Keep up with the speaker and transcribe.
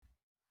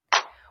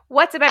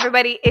What's up,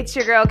 everybody? It's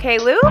your girl,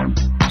 K-Lou.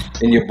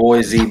 And your boy,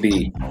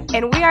 ZB.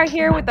 And we are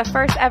here with the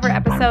first ever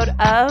episode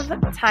of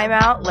Time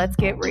Out, Let's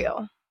Get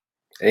Real.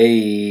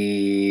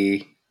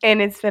 Hey. And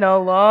it's been a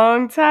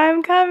long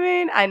time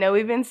coming. I know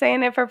we've been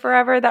saying it for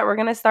forever that we're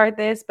going to start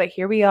this, but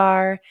here we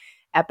are,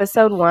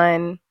 episode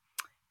 1.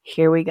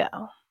 Here we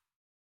go.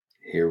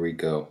 Here we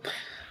go.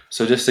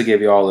 So just to give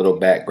you all a little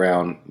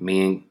background,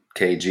 me and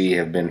KG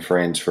have been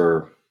friends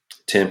for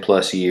 10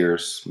 plus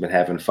years, been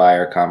having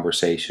fire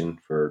conversation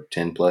for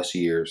 10 plus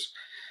years.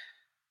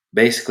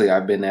 Basically,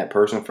 I've been that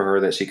person for her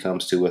that she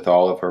comes to with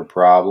all of her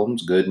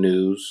problems, good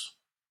news,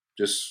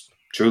 just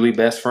truly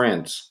best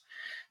friends.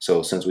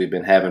 So since we've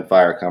been having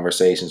fire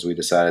conversations, we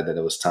decided that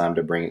it was time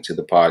to bring it to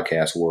the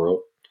podcast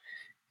world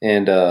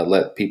and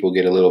let people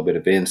get a little bit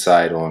of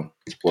insight on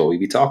what we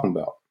be talking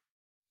about.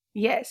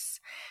 Yes.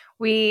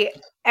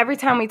 Every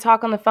time we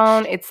talk on the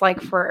phone, it's like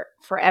for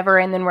forever.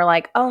 And then we're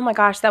like, oh my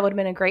gosh, that would have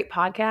been a great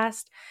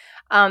podcast.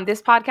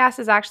 This podcast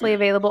is actually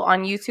available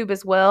on YouTube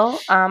as well.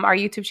 Our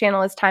YouTube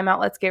channel is Time Out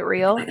Let's Get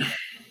Real.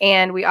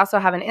 And we also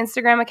have an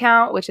Instagram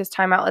account, which is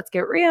Time Out Let's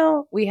Get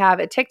Real. We have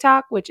a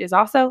TikTok, which is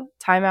also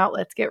Time Out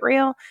Let's Get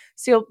Real.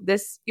 So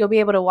you'll be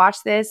able to watch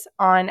this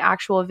on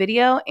actual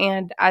video,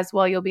 and as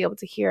well, you'll be able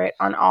to hear it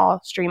on all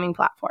streaming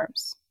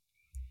platforms.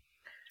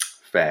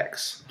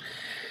 Facts.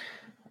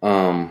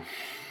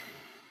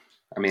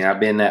 I've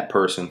been that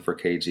person for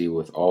KG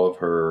with all of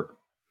her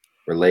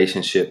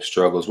relationship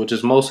struggles, which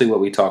is mostly what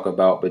we talk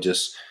about, but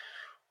just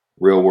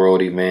real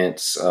world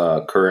events,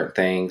 current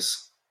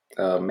things,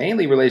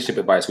 mainly relationship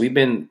advice. We've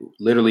been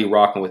literally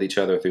rocking with each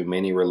other through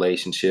many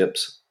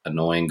relationships,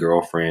 annoying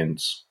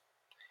girlfriends,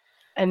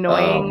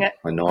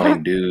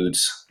 annoying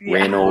dudes,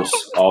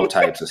 Reynolds, all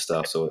types of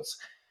stuff. So it's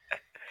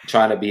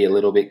trying to be a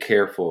little bit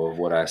careful of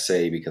what I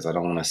say because I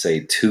don't want to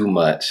say too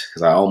much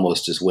because I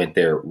almost just went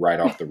there right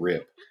off the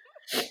rip.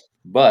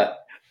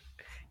 But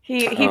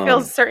he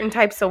feels certain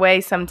types of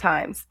ways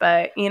sometimes,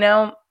 but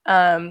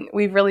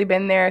we've really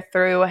been there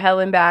through hell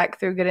and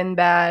back, through good and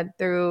bad,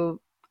 through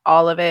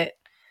all of it.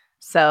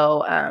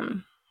 So,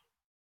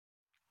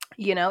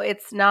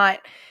 it's not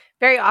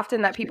very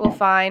often that people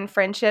find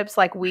friendships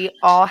like we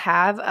all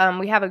have.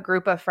 We have a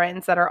group of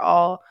friends that are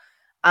all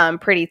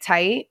pretty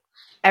tight.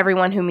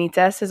 Everyone who meets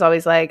us is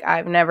always like,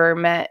 I've never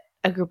met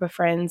a group of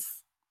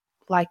friends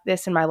like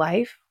this in my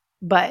life.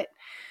 But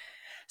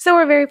so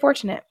we're very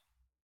fortunate.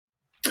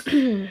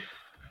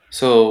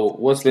 So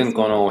what's been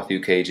going on with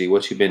you, KG?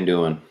 What you been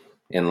doing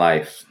in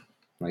life?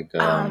 Like,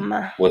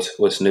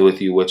 what's new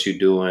with you? What you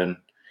doing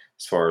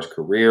as far as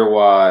career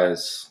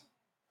wise?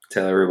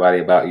 Tell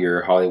everybody about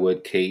your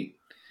Hollywood Kate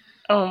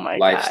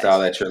lifestyle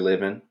that you're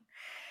living.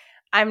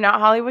 I'm not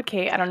Hollywood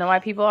Kate. I don't know why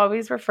people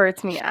always refer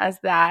to me as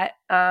that.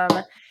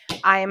 I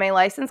am a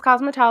licensed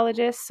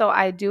cosmetologist, so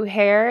I do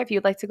hair. If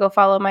you'd like to go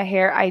follow my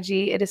hair IG,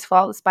 it is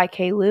Flawless by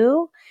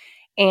K-Lou,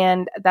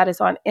 and that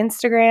is on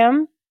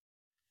Instagram.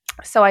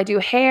 So I do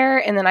hair,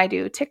 and then I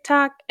do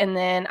TikTok, and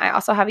then I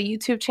also have a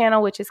YouTube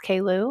channel, which is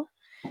K-Lou.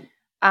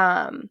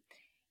 And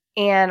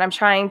I'm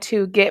trying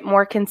to get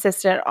more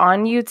consistent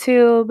on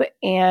YouTube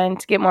and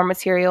to get more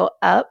material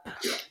up.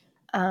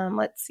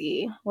 Let's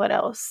see. What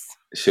else?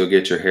 She'll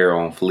get your hair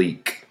on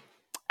fleek.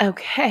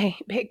 Okay,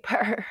 Big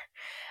Purr.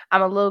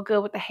 I'm a little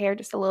good with the hair,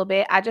 just a little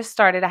bit. I just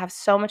started. I have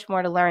so much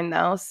more to learn,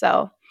 though.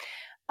 So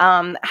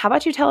how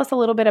about you tell us a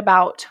little bit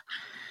about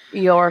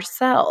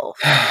yourself?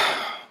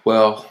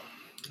 Well,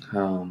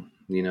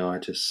 I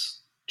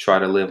just try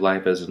to live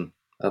life as an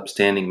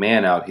upstanding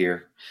man out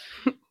here.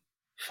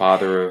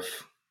 Father of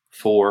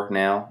 4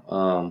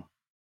 now.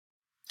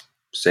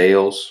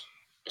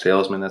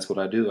 Salesman, that's what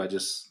I do. I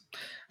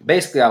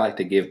like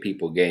to give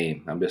people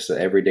game. I'm just an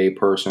everyday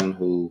person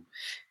who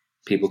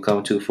people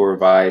come to for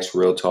advice,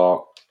 real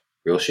talk,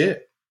 real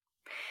shit.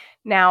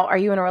 Now, are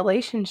you in a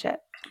relationship?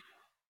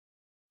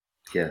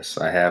 Yes,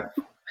 I have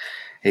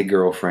a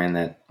girlfriend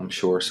that I'm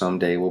sure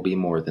someday will be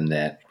more than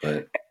that,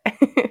 but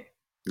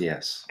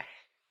yes,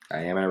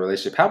 I am in a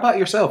relationship. How about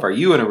yourself? Are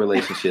you in a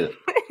relationship?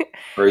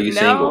 Or are you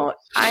single? No,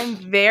 I'm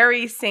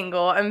very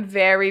single. I'm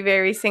very,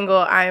 very single.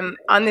 I'm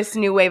on this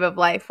new wave of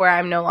life where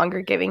I'm no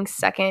longer giving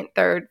second,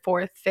 third,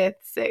 fourth, fifth,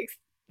 sixth,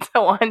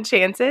 so on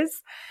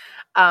chances.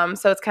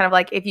 So it's kind of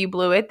like if you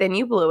blew it, then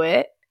you blew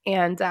it.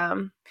 And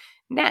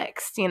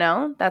next,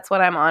 that's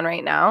what I'm on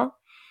right now.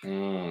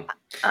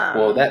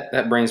 Well,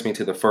 that brings me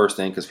to the first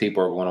thing because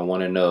people are going to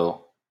want to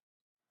know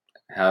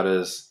how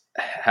is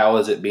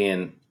it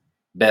being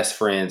best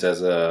friends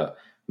as a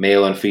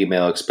male and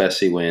female,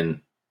 especially when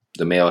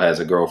the male has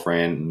a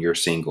girlfriend and you're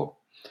single.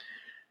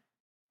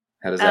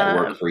 How does that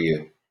work for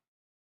you?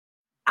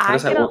 How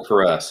does that work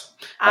for us?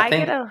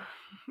 Okay,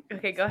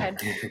 go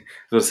ahead.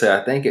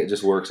 I think it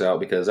just works out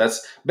because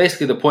that's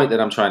basically the point that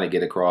I'm trying to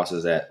get across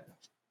is that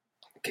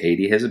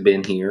Katie has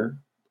been here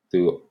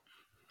through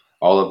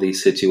all of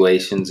these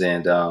situations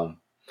and that's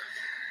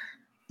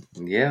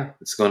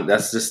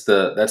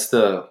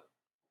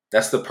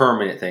the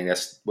permanent thing.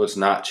 That's what's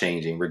not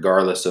changing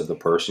regardless of the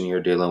person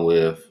you're dealing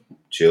with,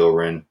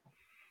 children,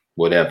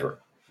 whatever.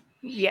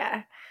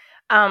 Yeah.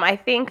 I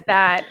think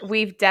that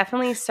we've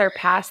definitely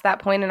surpassed that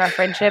point in our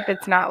friendship.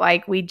 It's not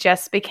like we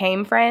just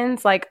became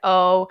friends, like,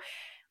 oh,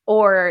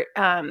 or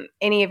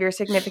any of your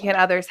significant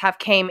others have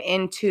came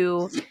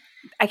into,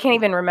 I can't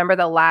even remember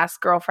the last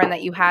girlfriend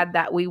that you had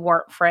that we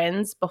weren't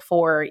friends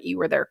before you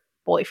were their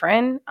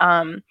boyfriend.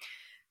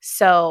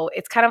 So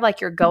it's kind of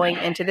like you're going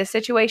into this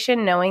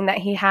situation knowing that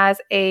he has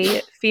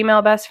a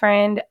female best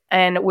friend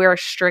and we're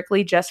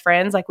strictly just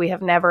friends. Like we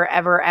have never,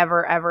 ever,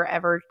 ever, ever,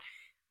 ever,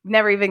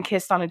 never even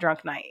kissed on a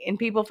drunk night. And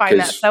people find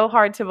that so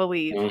hard to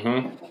believe.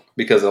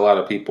 Because a lot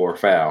of people are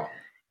foul.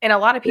 And a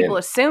lot of people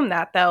assume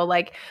that though,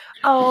 like,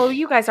 oh,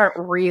 you guys aren't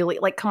really,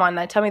 like, come on,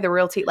 now tell me the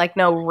real tea. Like,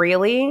 no,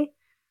 really,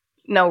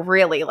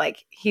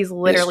 like he's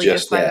literally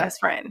just my best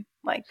friend.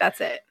 Like,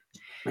 that's it.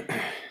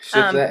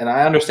 That, and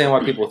I understand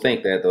why people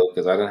think that though,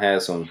 because I done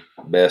had some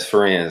best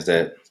friends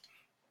that,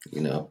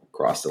 you know,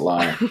 crossed the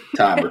line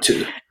time or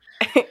two.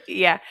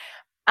 Yeah.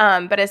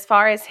 But as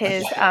far as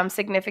his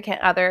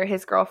significant other,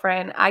 his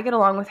girlfriend, I get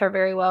along with her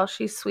very well.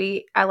 She's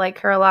sweet. I like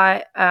her a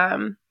lot.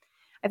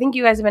 I think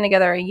you guys have been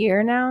together a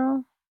year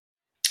now.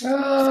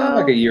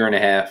 Like a year and a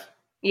half.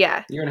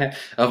 Yeah. Year and a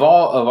half. Of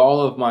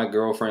all of my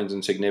girlfriends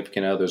and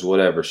significant others,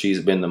 whatever, she's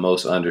been the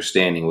most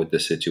understanding with the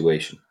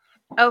situation.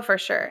 Oh, for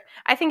sure.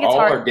 I think it's all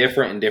hard. Are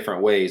different in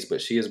different ways,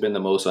 but she has been the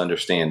most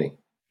understanding.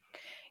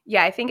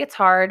 Yeah, I think it's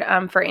hard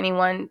for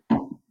anyone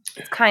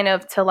kind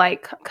of to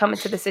like come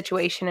into the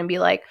situation and be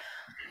like,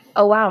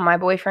 oh wow, my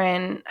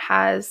boyfriend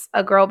has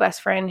a girl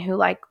best friend who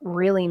like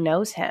really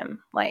knows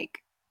him. Like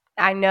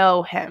I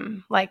know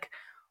him. Like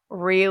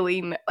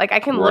really like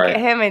I can look at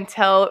him and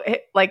tell,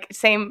 like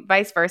same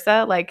vice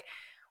versa. Like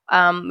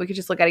we could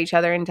just look at each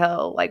other and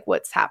tell like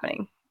what's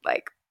happening.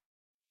 Like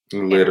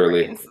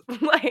literally.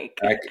 Like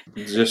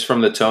just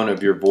from the tone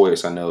of your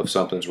voice, I know if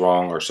something's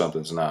wrong or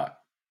something's not.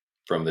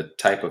 From the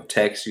type of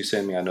text you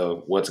send me, I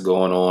know what's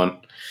going on.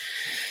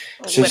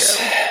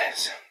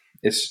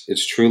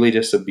 It's truly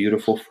just a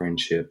beautiful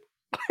friendship.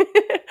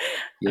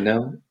 You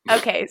know?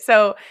 Okay,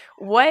 so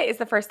what is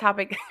the first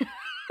topic?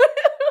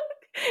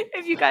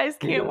 If you guys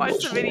can't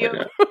watch the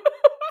video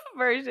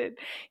version,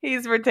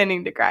 he's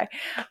pretending to cry.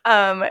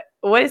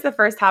 What is the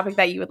first topic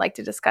that you would like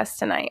to discuss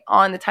tonight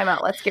on the Time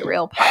Out Let's Get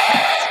Real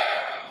podcast?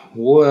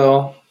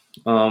 Well,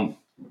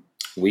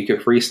 we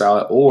could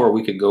freestyle it, or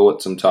we could go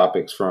with some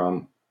topics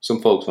from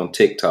some folks on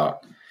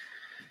TikTok.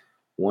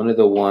 One of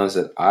the ones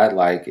that I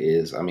like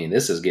is, I mean,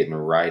 this is getting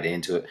right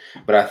into it,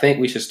 but I think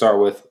we should start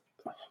with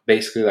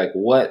basically like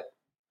what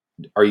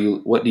do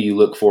you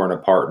look for in a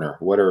partner?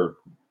 What are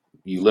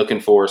you looking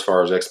for as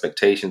far as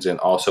expectations, and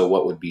also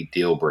what would be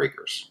deal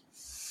breakers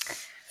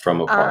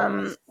from a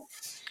partner?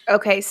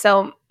 Okay,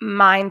 so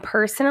mine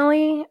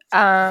personally,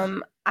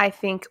 I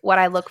think what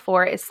I look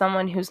for is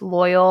someone who's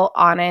loyal,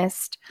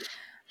 honest,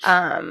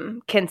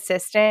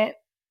 consistent.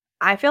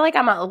 I feel like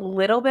I'm a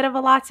little bit of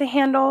a lot to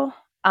handle,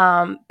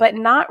 but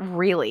not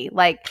really.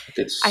 Like,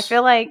 I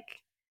feel like,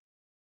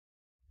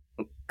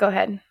 go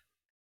ahead. I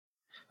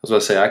was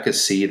going to say, I could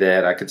see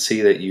that. I could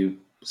see that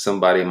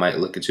somebody might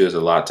look at you as a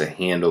lot to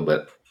handle,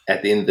 but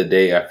at the end of the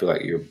day, I feel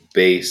like your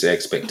base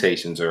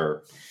expectations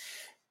are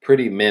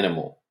pretty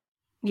minimal.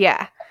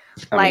 Yeah.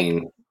 I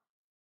mean,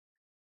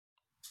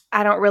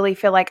 I don't really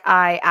feel like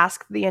I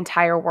ask the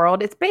entire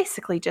world. It's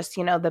basically just,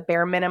 the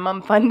bare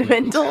minimum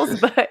fundamentals.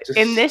 But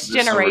in this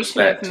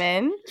generation of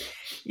men,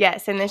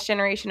 in this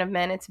generation of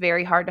men, it's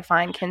very hard to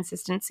find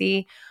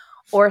consistency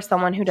or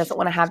someone who doesn't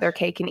want to have their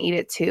cake and eat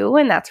it too.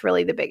 And that's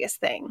really the biggest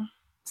thing.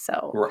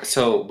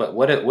 But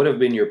what have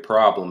been your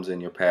problems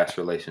in your past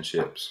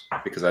relationships?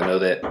 Because I know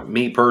that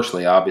me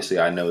personally, obviously,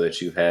 I know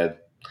that you've had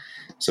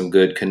some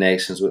good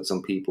connections with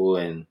some people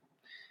and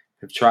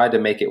have tried to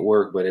make it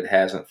work, but it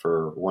hasn't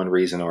for one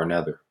reason or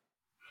another.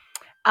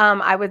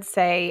 I would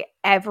say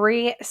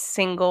every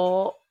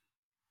single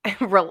I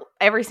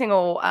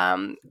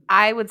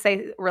would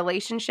say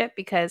relationship,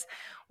 because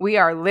we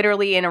are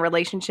literally in a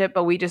relationship,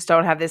 but we just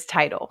don't have this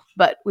title.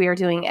 But we are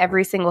doing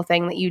every single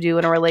thing that you do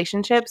in a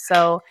relationship.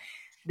 So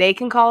they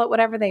can call it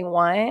whatever they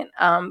want.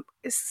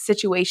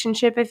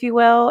 Situationship, if you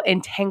will,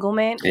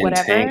 entanglement,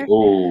 whatever.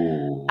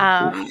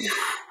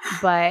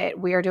 But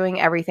we are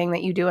doing everything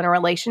that you do in a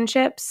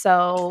relationship.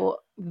 So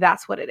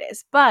that's what it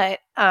is. But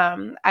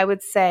I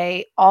would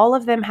say all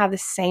of them have the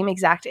same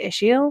exact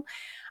issue.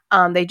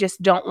 They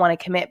just don't want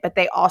to commit, but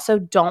they also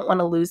don't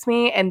want to lose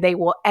me. And they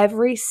will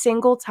every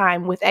single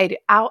time,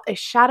 without a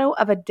shadow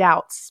of a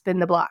doubt, spin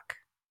the block.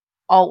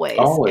 Always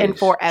and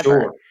forever.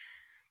 Sure.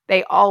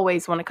 They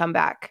always want to come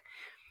back.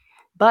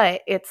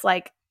 But it's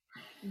like,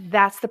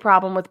 that's the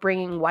problem with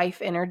bringing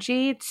wife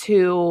energy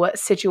to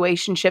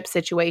situationship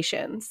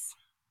situations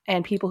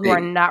and people who are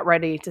not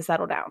ready to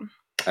settle down.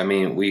 I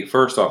mean, we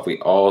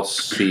all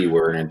see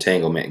where an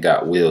entanglement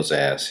got Will's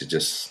ass. It's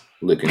just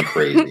looking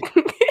crazy.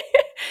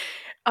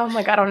 Oh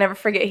my God, I'll never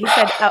forget. He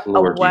said, a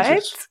what?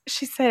 Jesus.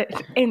 She said,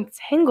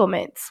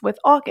 entanglements with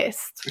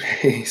August.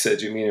 He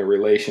said, you mean a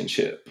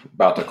relationship?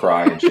 About to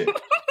cry and shit.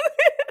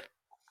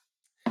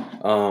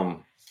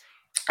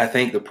 I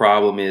think the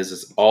problem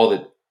is all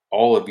the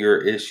all of your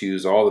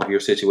issues, all of your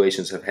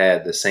situations have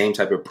had the same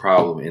type of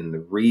problem. And the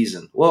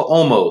reason, well,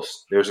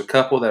 almost, there's a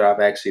couple that I've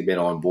actually been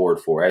on board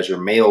for as your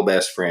male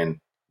best friend.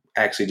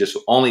 Actually, just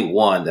only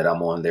one that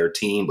I'm on their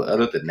team. But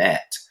other than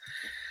that,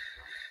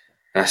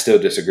 I still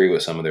disagree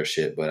with some of their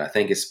shit. But I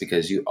think it's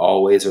because you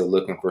always are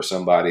looking for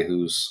somebody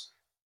who's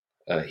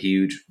a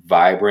huge,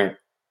 vibrant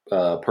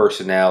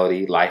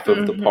personality, life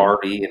of the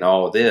party, and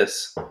all of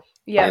this.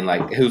 Yeah. And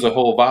like, who's a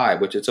whole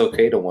vibe, which it's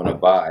okay to want to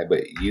vibe,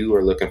 but you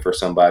are looking for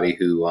somebody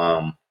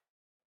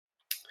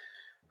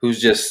who's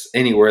just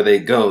anywhere they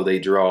go, they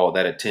draw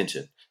that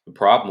attention. The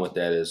problem with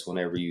that is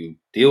whenever you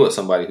deal with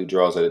somebody who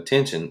draws that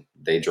attention,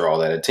 they draw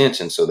that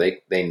attention. So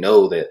they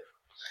know that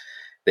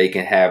they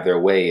can have their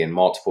way in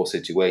multiple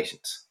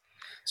situations.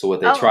 So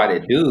what they try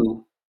to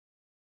do,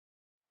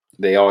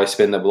 they always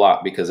spin the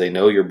block because they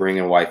know you're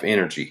bringing wife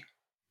energy,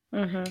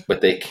 but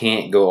they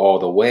can't go all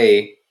the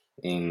way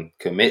and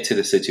commit to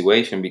the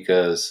situation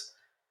because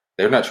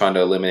they're not trying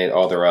to eliminate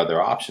all their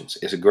other options.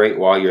 It's great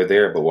while you're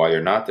there, but while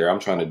you're not there, I'm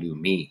trying to do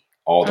me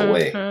all the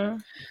way.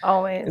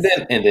 Always.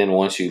 And then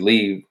once you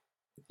leave,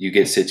 you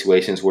get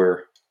situations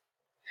where,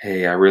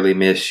 hey, I really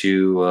miss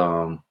you.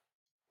 Old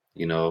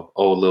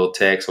little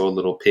texts, old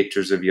little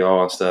pictures of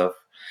y'all and stuff.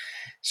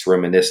 It's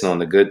reminiscing on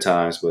the good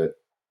times, but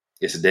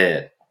it's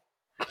dead.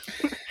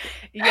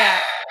 Yeah.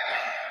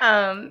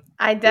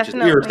 I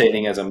definitely. Which is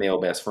irritating as a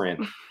male best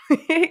friend.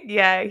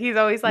 Yeah, he's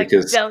always like,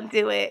 don't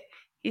do it.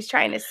 He's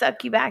trying to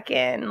suck you back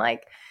in.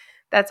 Like,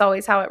 that's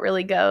always how it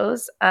really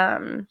goes.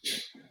 But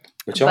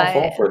y'all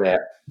fall for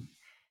that.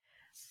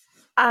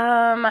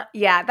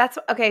 Yeah, that's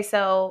okay.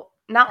 So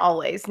not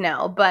always,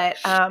 no, but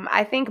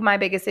I think my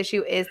biggest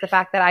issue is the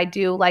fact that I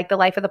do like the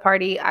life of the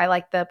party. I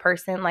like the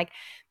person, like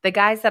the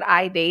guys that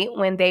I date,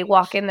 when they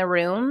walk in the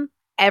room,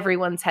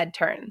 everyone's head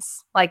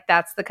turns. Like,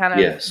 that's the kind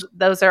of,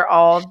 those are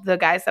all the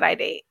guys that I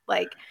date.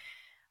 Like,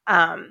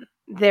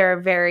 they're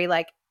very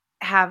like,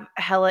 have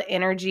hella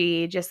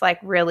energy, just like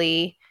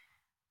really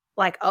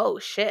like, oh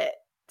shit.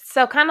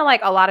 So kind of like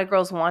a lot of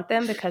girls want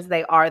them because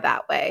they are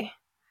that way.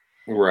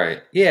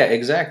 Right. Yeah,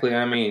 exactly.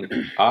 I mean,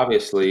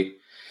 obviously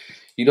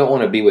you don't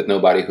want to be with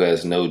nobody who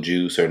has no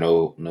juice or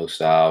no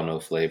style, no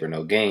flavor,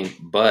 no game.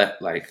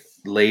 But like,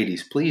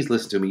 ladies, please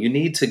listen to me. You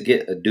need to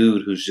get a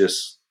dude who's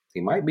just,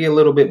 he might be a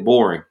little bit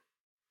boring.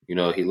 He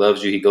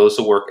loves you. He goes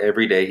to work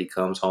every day. He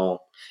comes home.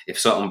 If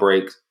something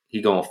breaks,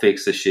 he gonna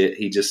fix the shit.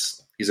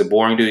 He's a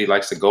boring dude. He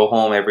likes to go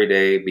home every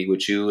day, be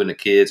with you and the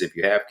kids if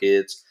you have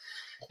kids,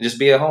 and just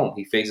be at home.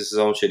 He fixes his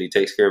own shit. He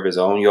takes care of his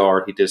own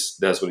yard. He just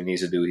does what he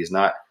needs to do. He's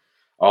not,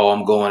 oh,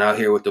 I'm going out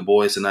here with the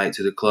boys tonight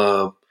to the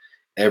club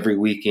every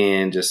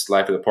weekend, just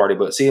life of the party.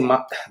 But see,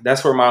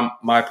 that's where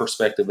my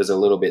perspective is a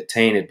little bit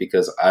tainted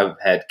because I've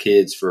had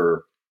kids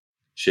for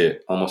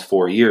almost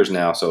 4 years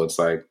now. So it's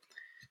like,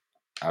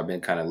 I've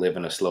been kind of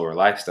living a slower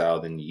lifestyle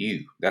than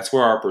you. That's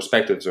where our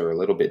perspectives are a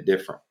little bit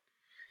different.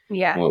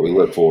 Yeah. What we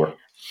look for.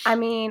 I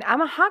mean, I'm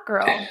a hot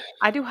girl.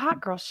 I do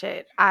hot girl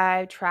shit.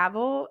 I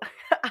travel.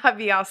 I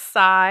be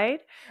outside,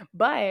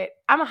 but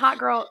I'm a hot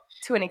girl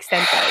to an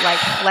extent though.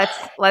 Like,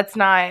 let's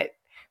not,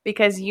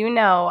 because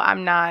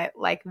I'm not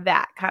like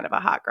that kind of a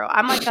hot girl.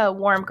 I'm like a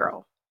warm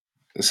girl.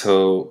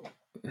 So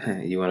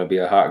you want to be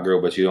a hot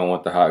girl, but you don't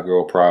want the hot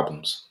girl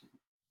problems.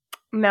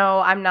 No,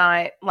 I'm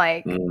not.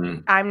 Like,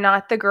 I'm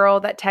not the girl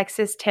that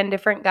texts 10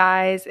 different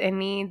guys and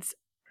needs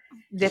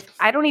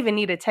I don't even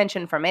need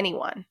attention from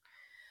anyone.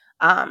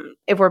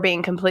 If we're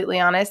being completely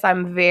honest,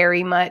 I'm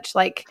very much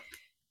like,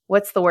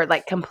 what's the word?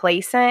 Like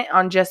complacent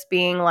on just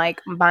being like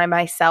by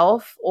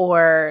myself,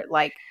 or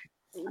like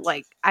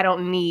I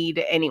don't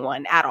need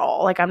anyone at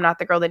all. Like, I'm not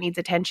the girl that needs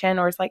attention,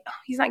 or it's like, oh,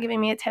 he's not giving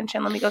me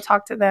attention, let me go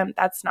talk to them.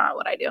 That's not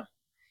what I do.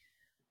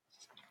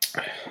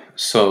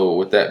 So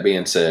with that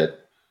being said,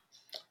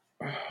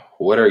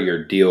 what are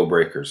your deal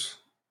breakers?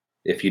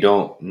 If you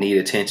don't need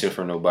attention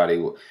from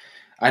nobody,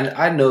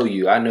 I know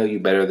you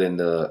better than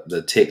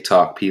the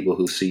TikTok people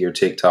who see your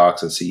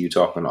TikToks and see you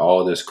talking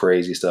all this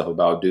crazy stuff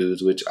about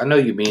dudes, which I know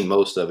you mean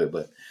most of it,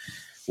 but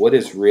what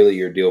is really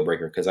your deal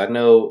breaker? Because I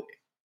know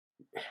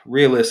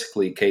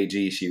realistically,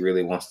 KG, she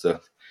really wants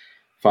to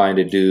find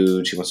a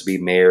dude. She wants to be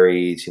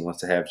married. She wants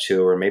to have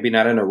children. Maybe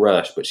not in a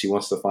rush, but she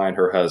wants to find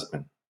her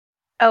husband.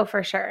 Oh,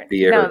 for sure.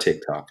 Via her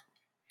TikTok.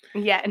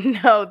 Yeah,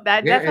 no,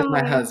 that Where definitely.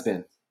 Where is my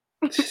husband?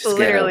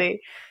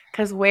 Literally.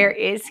 Because where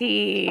is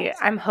he?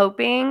 I'm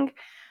hoping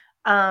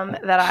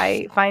that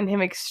I find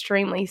him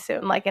extremely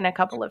soon, like in a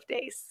couple of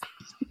days.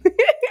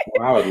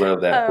 Well, I would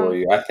love that for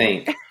you. I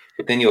think,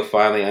 but then you'll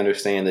finally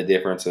understand the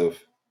difference of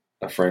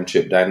a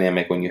friendship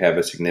dynamic when you have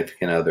a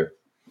significant other.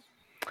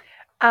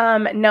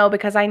 No,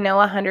 because I know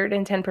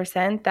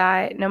 110%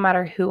 that no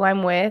matter who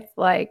I'm with,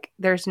 like,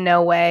 there's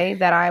no way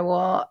that I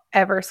will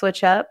ever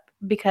switch up,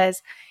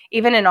 because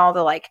even in all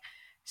the like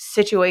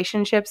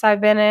situationships I've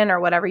been in, or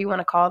whatever you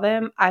want to call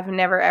them, I've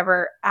never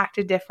ever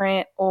acted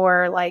different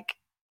or like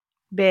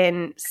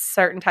been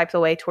certain types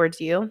of way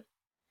towards you.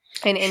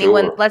 And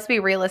anyone, let's be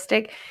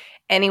realistic,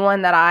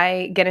 anyone that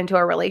I get into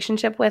a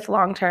relationship with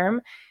long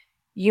term,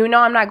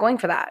 I'm not going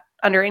for that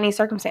under any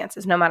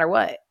circumstances, no matter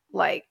what.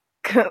 Like,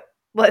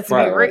 Let's be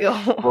Right, right.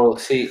 real. Well,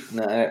 see,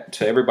 to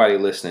everybody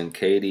listening,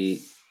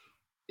 Katie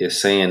is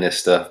saying this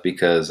stuff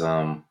because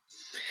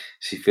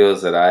she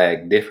feels that I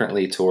act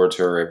differently towards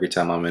her every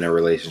time I'm in a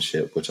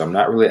relationship, which I'm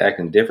not really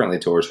acting differently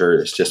towards her.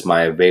 It's just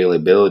my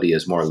availability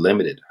is more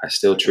limited. I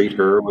still treat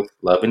her with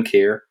love and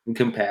care and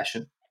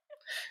compassion,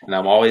 and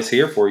I'm always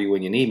here for you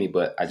when you need me.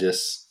 But I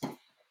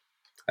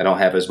don't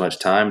have as much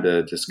time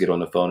to just get on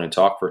the phone and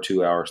talk for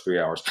 2 hours, 3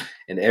 hours.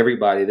 And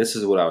everybody, this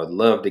is what I would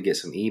love to get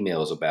some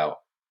emails about.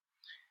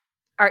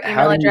 Our How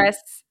email do you?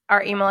 address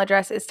our email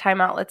address is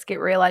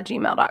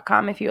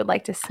timeoutletsgetreal@gmail.com if you would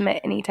like to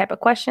submit any type of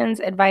questions,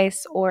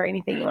 advice, or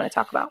anything you want to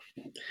talk about.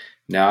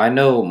 Now I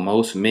know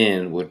most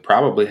men would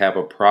probably have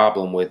a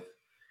problem with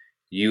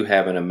you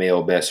having a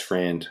male best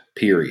friend.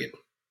 Period.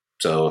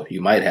 So you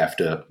might have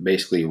to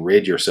basically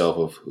rid yourself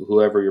of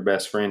whoever your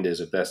best friend is,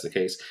 if that's the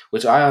case.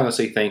 Which I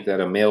honestly think that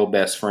a male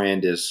best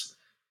friend is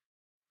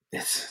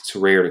it's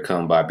rare to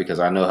come by because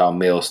I know how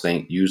males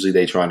think. Usually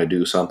they trying to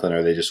do something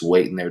or they just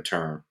waiting their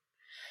turn.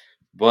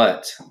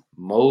 But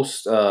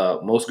most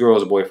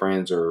girls'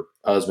 boyfriends or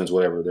husbands,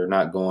 whatever, they're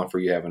not going for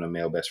you having a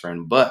male best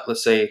friend. But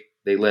let's say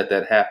they let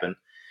that happen.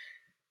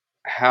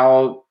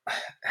 How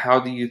how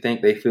do you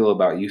think they feel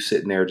about you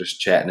sitting there just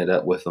chatting it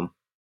up with them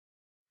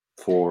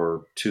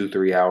for 2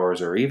 3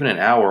 hours or even an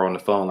hour on the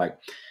phone? Like,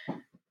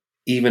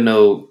 even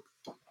though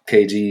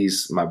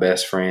KG's my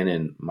best friend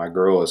and my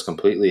girl is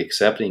completely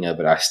accepting of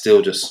it, I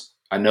still just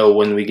I know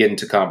when we get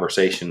into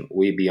conversation,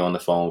 we be on the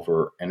phone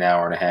for an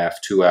hour and a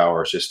half, 2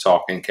 hours, just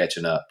talking,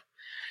 catching up.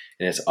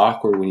 And it's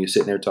awkward when you're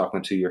sitting there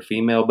talking to your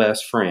female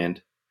best friend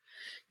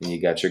and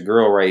you got your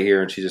girl right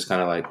here and she's just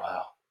kind of like,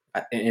 wow.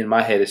 In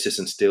my head, it's just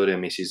instilled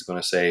in me. She's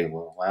going to say,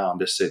 well, wow, I'm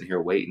just sitting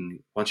here waiting.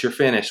 Once you're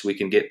finished, we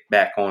can get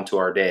back onto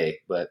our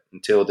day. But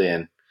until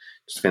then,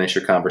 just finish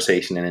your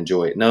conversation and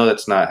enjoy it. No,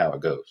 that's not how it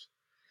goes.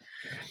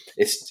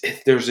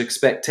 There's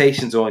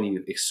expectations on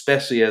you,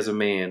 especially as a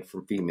man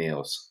from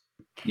females.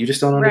 You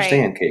just don't Right.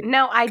 understand,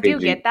 No, I do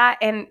get KG. that.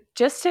 And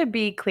just to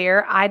be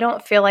clear, I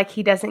don't feel like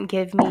he doesn't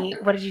give me,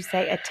 what did you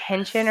say,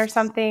 attention or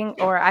something?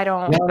 Or No, I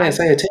didn't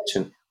say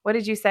attention. what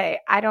did you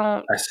say? I, I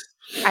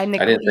didn't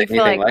say You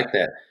feel anything like, like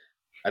that.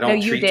 I no,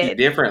 don't you treat you did.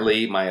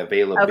 differently. My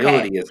Okay.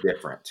 availability is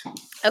different.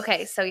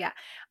 Okay. So yeah,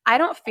 I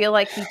don't feel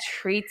like he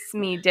treats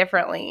me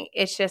differently.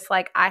 It's just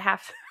like I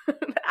have,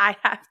 I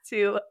have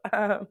to,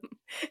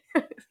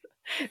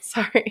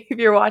 sorry, if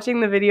you're watching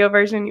the video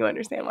version, you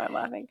understand why I'm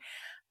laughing.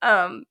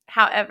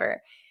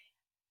 However,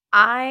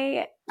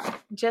 I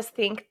just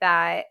think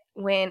that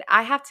when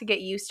I have to get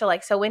used to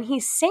so when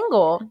he's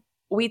single,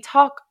 we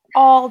talk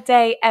all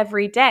day,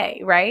 every day,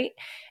 right?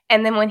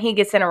 And then when he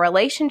gets in a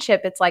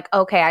relationship, it's like,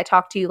 okay, I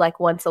talk to you like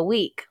once a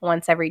week,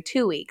 once every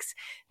 2 weeks.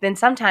 Then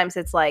sometimes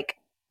it's like,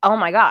 oh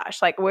my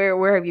gosh, like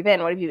where have you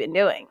been? What have you been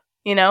doing?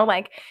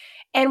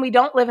 And we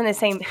don't live in the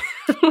same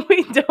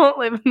we don't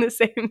live in the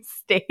same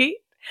state.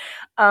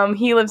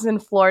 He lives in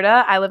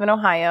Florida. I live in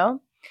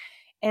Ohio.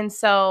 And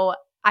so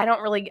I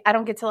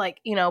don't get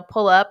to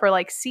pull up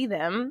or see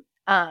them.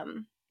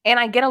 And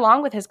I get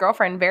along with his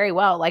girlfriend very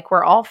well. Like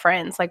we're all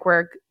friends. Like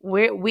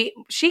we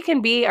she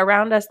can be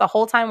around us the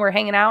whole time we're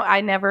hanging out.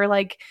 I never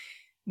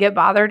get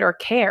bothered or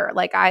care.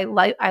 I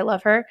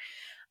love her.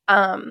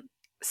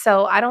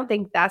 So I don't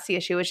think that's the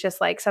issue. It's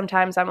just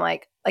sometimes I'm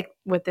like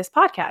with this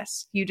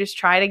podcast, you just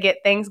try to get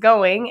things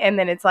going and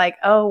then it's like,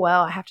 oh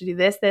well, I have to do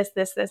this, this,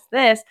 this, this,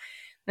 this.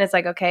 And it's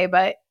like, okay,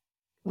 but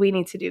we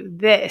need to do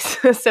this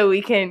so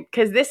we can,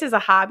 because this is a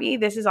hobby.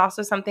 This is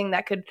also something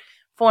that could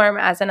form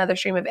as another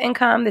stream of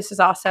income. This is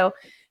also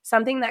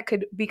something that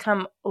could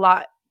become a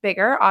lot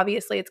bigger.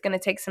 Obviously, it's going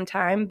to take some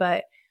time,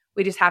 but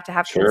we just have to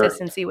have Sure.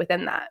 consistency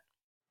within that.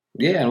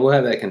 Yeah, and we'll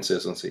have that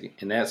consistency.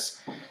 And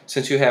that's,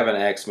 since you haven't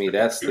asked me,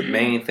 that's the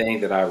main thing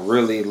that I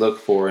really look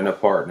for in a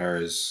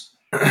partner is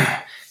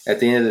at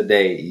the end of the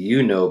day,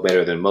 you know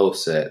better than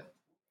most that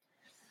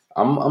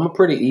I'm a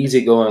pretty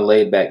easygoing,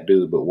 laid back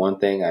dude, but one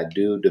thing I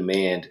do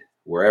demand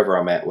wherever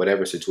I'm at,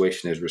 whatever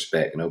situation is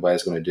respect.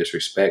 Nobody's going to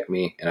disrespect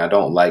me, and I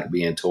don't like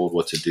being told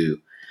what to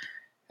do.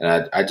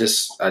 And I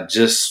just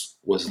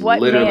was What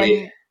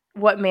literally man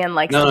what man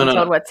likes no to no be no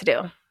told no what to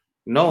do?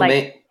 no Like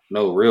man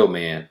no real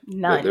man. But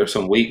none. there's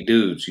some weak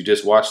dudes. You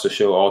just watched the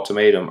show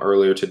Ultimatum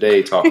earlier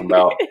today, talking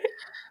about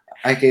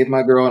I gave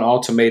my girl an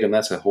ultimatum.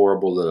 That's a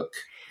horrible look.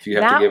 If you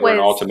have to that give her an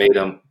was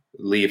ultimatum,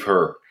 leave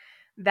her.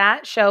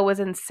 That show was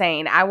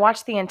insane. I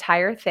watched the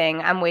entire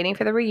thing. I'm waiting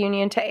for the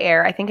reunion to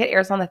air. I think it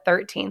airs on the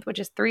 13th, which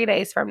is 3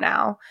 days from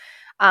now.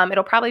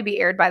 It'll probably be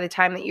aired by the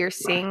time that you're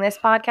seeing this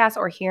podcast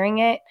or hearing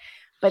it.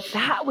 But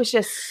that was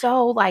just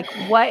so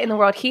what in the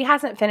world? He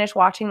hasn't finished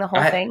watching the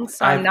whole thing,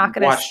 so I'm I've not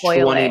going to watched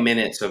spoil 20 it.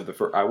 minutes of the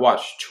first. I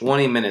watched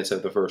 20 minutes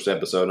of the first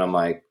episode. And I'm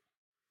like,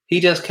 he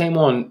just came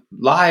on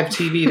live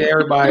TV to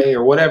everybody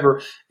or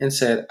whatever and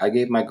said, I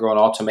gave my girl an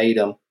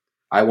ultimatum.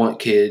 I want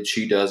kids.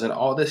 She doesn't.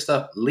 All this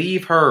stuff.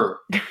 Leave her.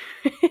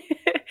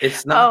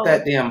 It's not Oh,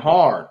 that damn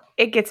hard.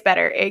 it gets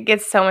better. It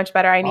gets so much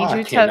better. Oh,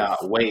 I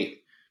cannot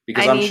wait.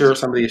 Because I I'm need sure you.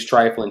 some of these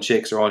trifling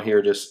chicks are on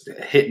here just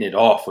hitting it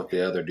off with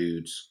the other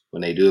dudes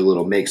when they do a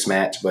little mix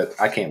match. But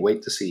I can't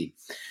wait to see.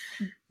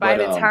 By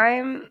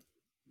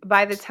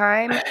But the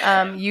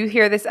time you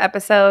hear this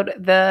episode,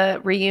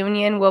 the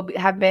reunion will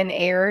have been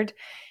aired,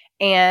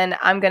 and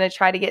I'm going to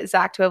try to get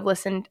Zach to have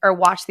listened or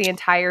watched the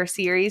entire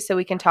series so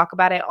we can talk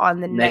about it on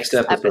the next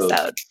next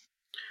episode.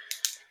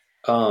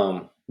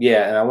 episode.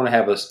 Yeah, and I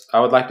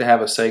would like to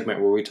have a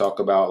segment where we talk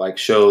about like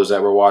shows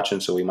that we're watching,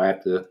 so we might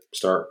have to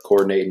start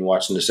coordinating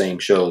watching the same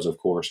shows, of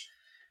course.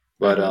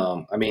 But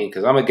I mean,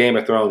 because I'm a Game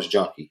of Thrones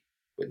junkie,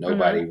 but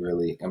nobody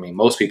really. I mean,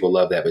 most people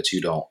love that, but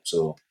you don't.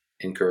 So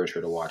encourage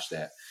her to watch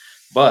that.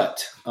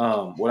 But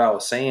what I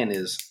was saying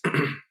is,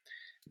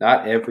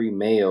 not every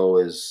male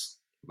is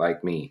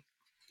like me.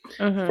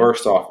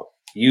 First off,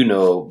 you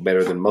know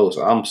better than most.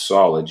 I'm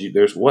solid.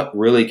 There's what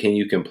really can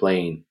you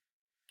complain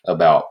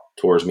about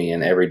towards me?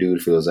 And every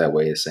dude feels that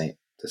way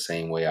the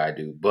same way I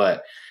do.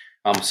 But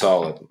I'm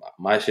solid.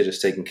 My shit is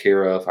taken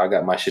care of. I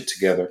got my shit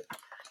together.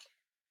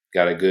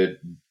 Got a good,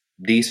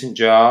 decent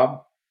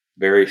job.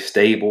 Very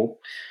stable.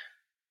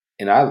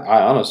 And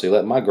I honestly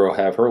let my girl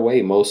have her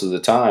way most of the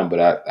time,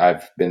 but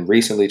I've been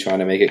recently trying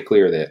to make it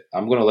clear that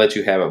I'm going to let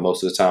you have it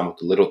most of the time with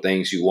the little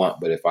things you want.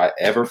 But if I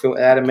ever feel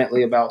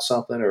adamantly about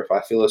something or if I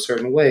feel a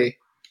certain way,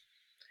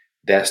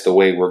 that's the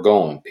way we're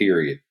going,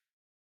 period.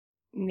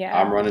 Yeah.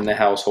 I'm running the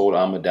household.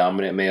 I'm a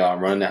dominant male.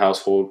 I'm running the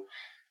household.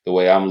 The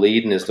way I'm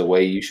leading is the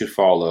way you should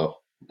follow.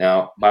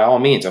 Now, by all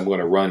means, I'm going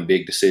to run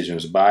big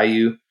decisions by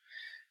you.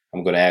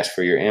 I'm going to ask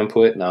for your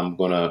input and I'm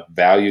going to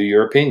value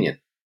your opinion.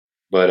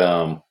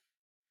 But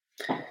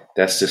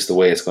that's just the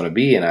way it's going to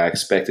be, and I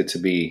expect it to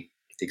be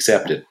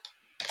accepted.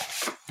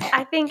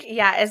 I think,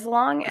 yeah, as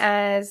long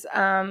as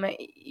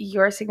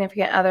your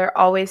significant other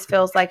always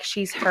feels like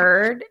she's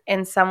heard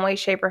in some way,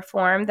 shape, or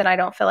form, then I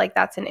don't feel like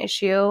that's an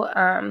issue.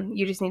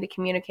 You just need to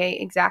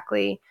communicate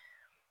exactly,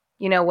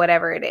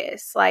 whatever it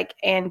is. Like,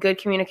 and good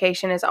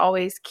communication is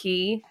always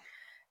key.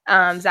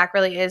 Zach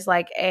really is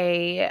like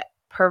a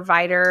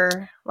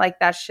provider. Like,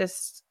 that's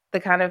just the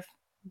kind of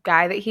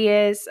guy that he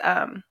is.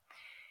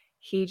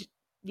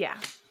 Yeah.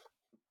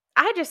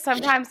 I just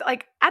sometimes,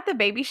 like, at the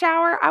baby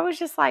shower, I was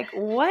just like,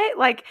 what?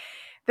 Like,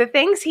 the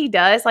things he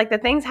does, like, the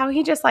things how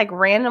he just, like,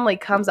 randomly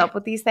comes up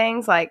with these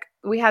things. Like,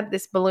 we had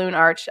this balloon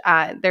arch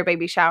at their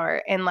baby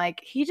shower, and,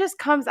 like, he just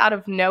comes out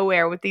of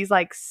nowhere with these,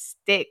 like,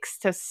 sticks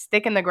to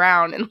stick in the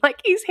ground, and, like,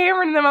 he's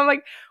hammering them. I'm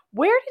like,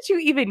 where did you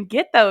even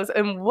get those?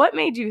 And what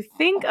made you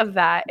think of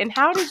that? And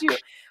how did you,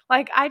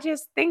 like,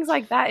 things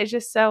like that is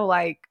just so,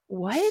 like,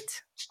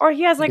 what? Or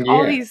he has, like,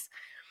 all these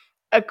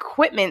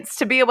equipments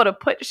to be able to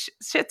put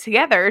shit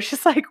together. It's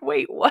just like,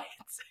 wait, what?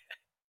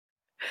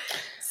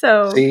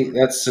 So see,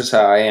 that's just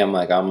how I am.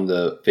 Like, I'm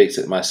the fix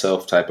it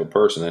myself type of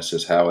person. That's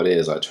just how it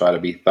is. I try to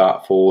be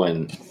thoughtful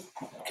and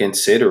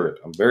considerate.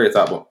 I'm very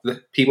thoughtful.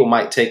 People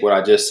might take what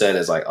I just said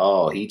as like,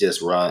 oh, he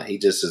just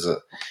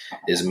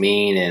is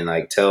mean and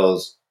like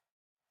tells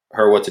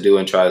her what to do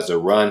and tries to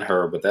run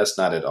her, but that's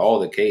not at all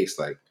the case.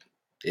 Like,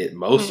 it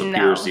most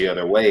appears the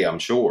other way, I'm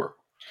sure.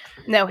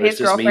 No, his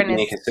girlfriend me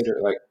being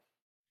considerate. Like,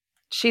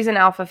 she's an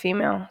alpha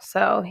female,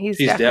 so she's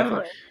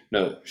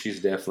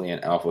definitely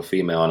an alpha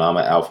female, and I'm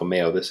an alpha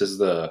male. This is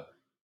the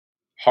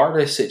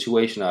hardest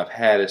situation I've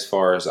had as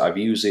far as I've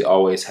usually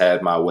always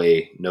had my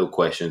way, no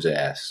questions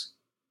asked.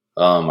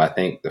 I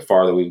think the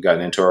farther we've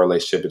gotten into our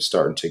relationship, it's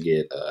starting to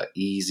get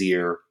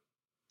easier.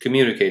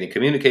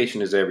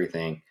 Communication is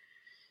everything.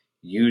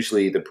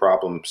 Usually the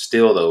problem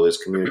still, though, is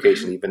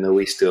communication. Even though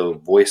we still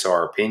voice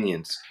our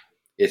opinions,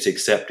 it's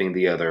accepting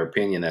the other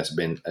opinion. That's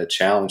been a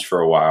challenge for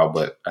a while,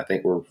 but I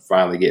think we're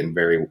finally getting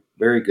very,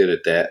 very good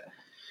at that.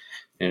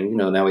 And,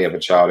 now we have a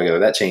child together.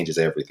 That changes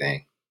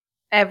everything.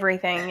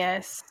 Everything,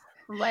 yes.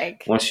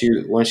 Like, once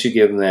you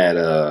give them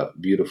that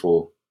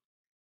beautiful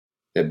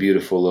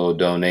little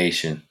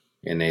donation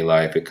in their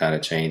life, it kind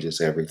of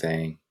changes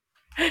everything.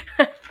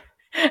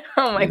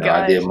 Oh my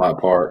gosh. I did my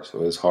part,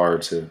 so it's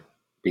hard to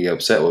be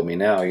upset with me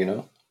now,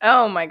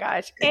 Oh my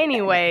gosh.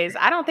 Anyways,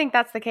 I don't think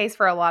that's the case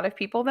for a lot of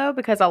people, though,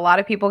 because a lot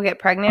of people get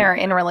pregnant or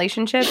in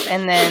relationships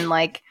and then,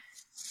 like,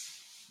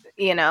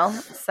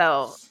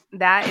 so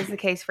that is the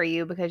case for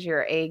you because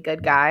you're a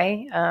good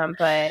guy.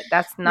 But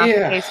that's not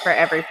the case for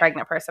every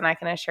pregnant person, I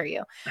can assure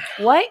you.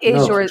 What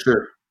is for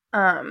sure.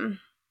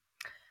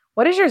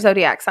 What is your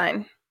zodiac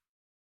sign?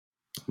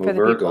 I'm a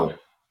Virgo. People?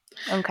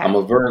 Okay. I'm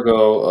a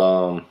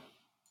Virgo,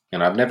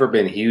 and I've never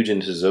been huge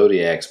into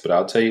zodiacs, but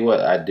I'll tell you what,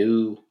 I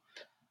do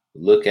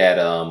look at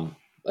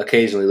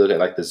occasionally look at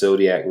like the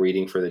zodiac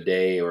reading for the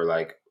day or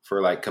like for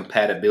like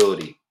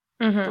compatibility.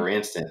 Mm-hmm. For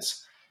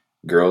instance,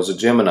 girl's a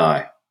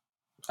Gemini.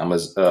 I'm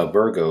a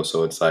Virgo,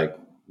 so it's like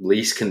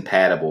least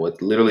compatible.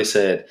 It literally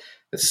said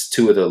it's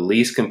two of the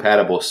least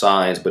compatible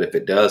signs, but if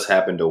it does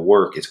happen to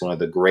work, it's one of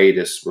the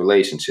greatest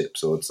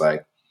relationships. So it's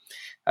like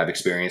I've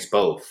experienced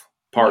both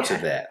parts of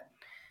that.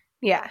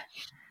 Yeah.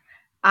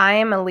 I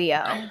am a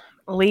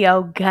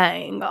Leo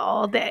gang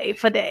all day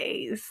for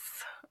days.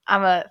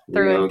 I'm a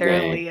through and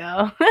through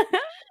Leo.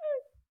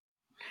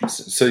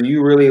 So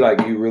you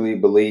really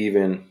believe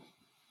in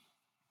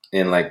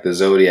like the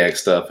zodiac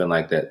stuff and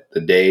like that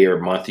the day or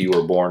month you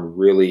were born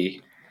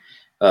really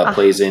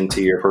plays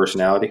into your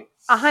personality?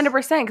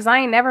 100%, because I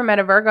ain't never met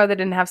a Virgo that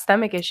didn't have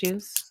stomach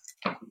issues.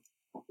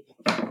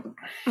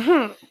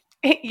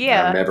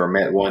 Yeah. I've never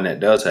met one that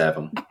does have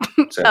them,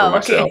 except for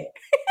myself. Okay.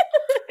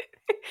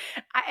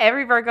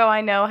 Every Virgo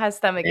I know has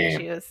stomach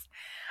issues.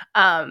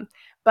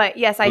 But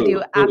yes, I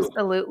do.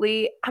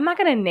 Absolutely. I'm not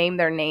going to name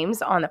their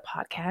names on the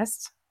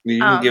podcast. You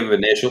can give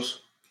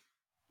initials.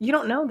 You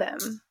don't know them.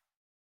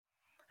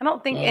 I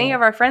don't think any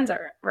of our friends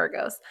are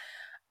Virgos.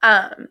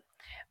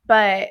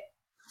 But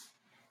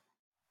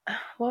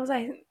what was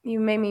I? You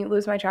made me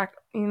lose my track.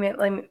 You made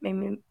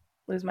me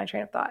lose my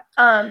train of thought.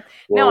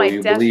 No, I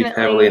you believe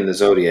heavily in the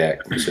zodiac,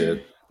 you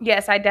said.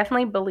 Yes, I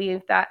definitely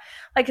believe that.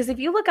 Like, because if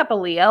you look up a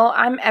Leo,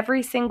 I'm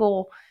every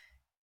single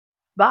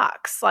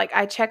box. Like,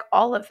 I check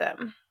all of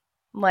them.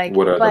 Like,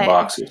 what are the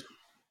boxes?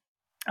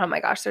 Oh my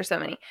gosh, there's so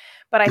many.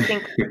 But I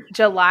think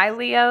July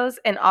Leos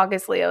and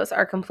August Leos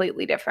are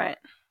completely different.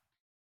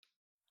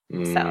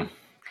 So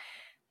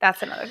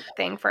that's another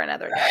thing for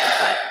another day.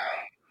 But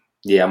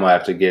yeah, I'm gonna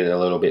have to get a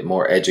little bit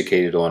more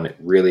educated on it,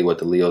 really what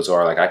the Leos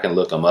are. Like, I can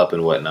look them up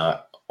and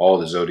whatnot, all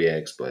the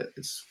zodiacs, but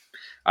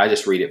I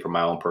just read it for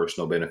my own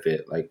personal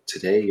benefit. Like,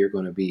 today you're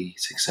going to be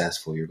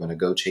successful. You're going to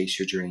go chase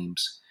your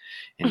dreams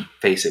and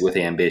face it with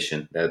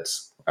ambition.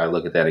 I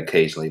look at that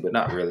occasionally, but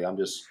not really.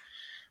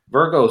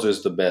 Virgos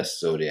is the best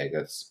zodiac.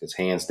 It's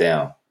hands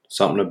down.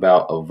 Something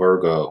about a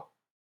Virgo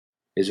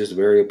is just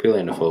very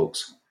appealing to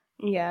folks.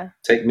 Yeah.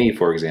 Take me,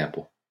 for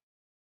example.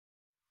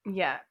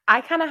 Yeah.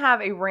 I kind of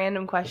have a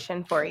random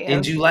question for you.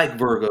 And you like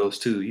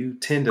Virgos too. You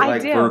tend to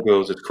like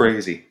Virgos. It's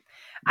crazy.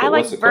 But I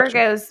like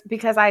Virgos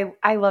because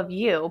I love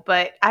you,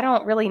 but I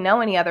don't really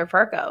know any other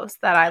Virgos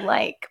that I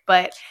like.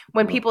 But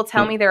when people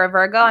tell me they're a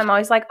Virgo, I'm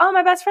always like, oh,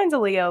 my best friend's a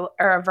Leo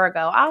or a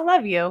Virgo. I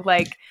love you.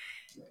 Like,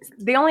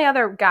 the only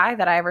other guy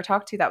that I ever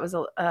talked to that was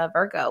a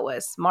Virgo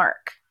was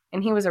Mark,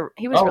 and he was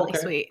really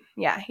sweet.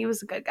 Yeah, he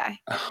was a good guy.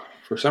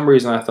 For some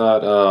reason, I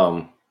thought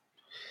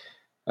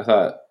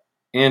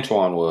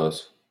Antoine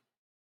was.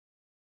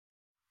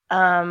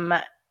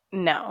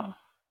 No.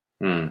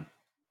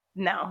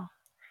 No,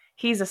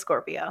 he's a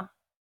Scorpio.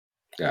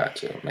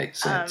 Gotcha,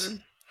 makes sense.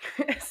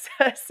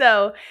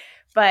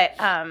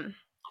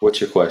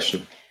 What's your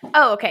question?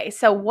 Oh, okay.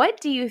 So,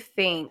 what do you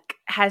think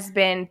has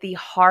been the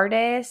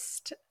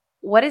hardest?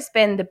 What has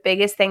been the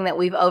biggest thing that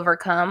we've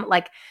overcome?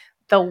 Like,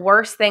 the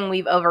worst thing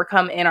we've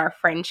overcome in our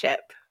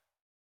friendship?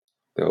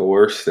 The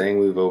worst thing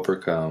we've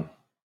overcome.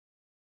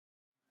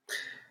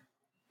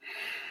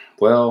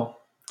 Well,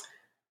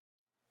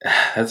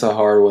 that's a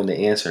hard one to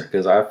answer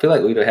because I feel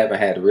like we haven't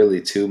had really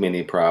too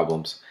many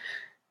problems.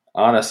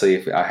 Honestly,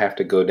 if I have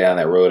to go down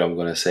that road, I'm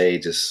going to say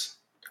just,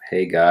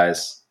 hey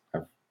guys,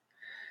 I've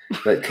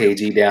let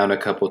KG down a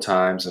couple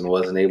times and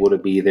wasn't able to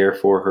be there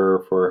for her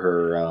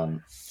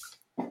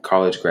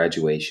college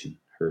graduation,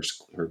 her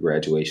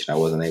graduation. I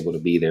wasn't able to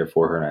be there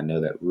for her, and I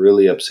know that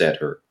really upset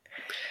her.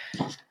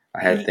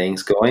 I had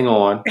things going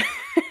on,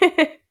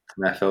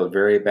 and I felt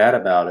very bad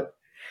about it.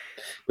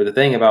 But the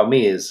thing about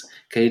me is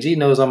KG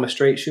knows I'm a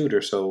straight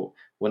shooter, so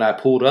when I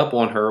pulled up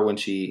on her when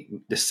she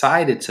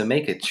decided to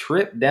make a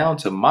trip down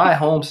to my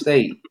home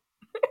state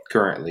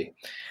currently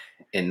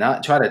and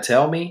not try to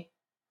tell me,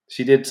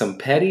 she did some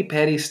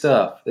petty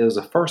stuff. It was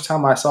the first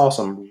time I saw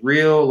some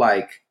real,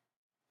 like,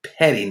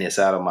 pettiness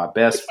out of my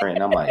best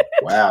friend. I'm like,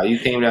 wow, you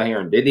came down here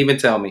and didn't even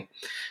tell me.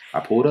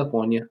 I pulled up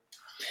on you.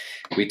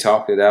 We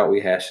talked it out.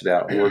 We hashed it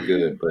out. We're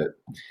good. But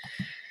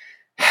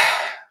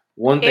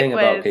one thing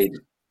about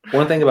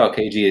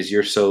KG is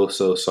you're so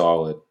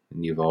solid,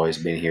 and you've always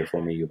been here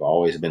for me. You've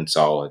always been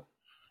solid,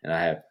 and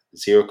I have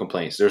zero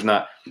complaints.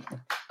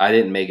 I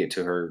didn't make it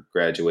to her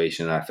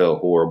graduation. And I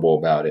felt horrible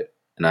about it,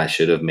 and I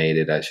should have made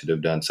it. I should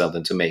have done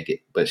something to make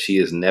it. But she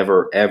has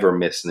never ever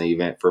missed an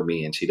event for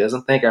me, and she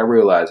doesn't think I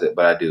realize it,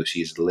 but I do.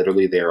 She's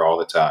literally there all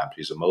the time.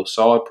 She's the most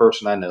solid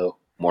person I know,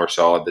 more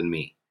solid than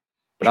me,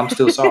 but I'm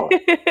still solid.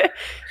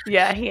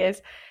 Yeah, he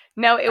is.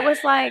 No, it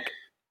was like,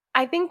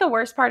 I think the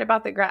worst part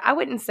about I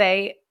wouldn't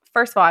say,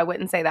 first of all, I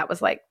wouldn't say that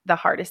was like the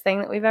hardest thing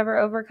that we've ever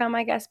overcome,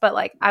 I guess. But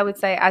like, I would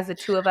say as the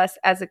two of us,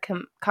 as a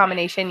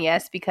combination,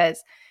 yes,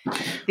 because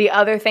the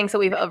other things that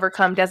we've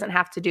overcome doesn't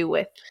have to do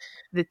with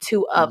the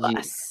two of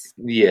us.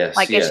 Yes.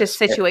 Like, it's just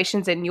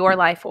situations in your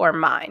life or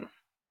mine.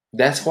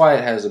 That's why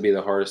it has to be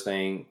the hardest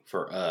thing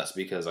for us,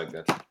 because like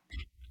that's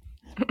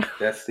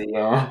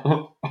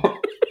the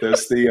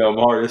that's the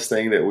hardest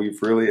thing that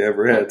we've really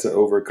ever had to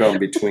overcome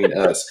between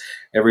us.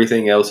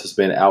 Everything else has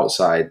been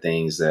outside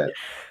things that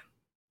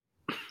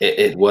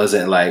it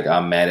wasn't like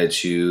I'm mad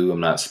at you, I'm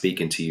not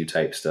speaking to you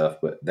type stuff.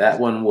 But that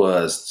one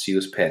she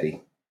was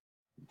petty.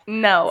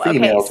 No,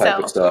 female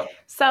type of stuff.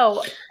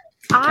 So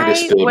I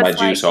just spilled my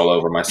juice all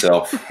over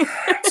myself.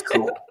 It's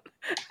cool.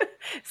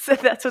 So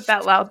that's what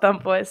that loud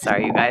thump was.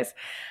 Sorry, you guys.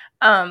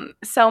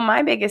 So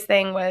my biggest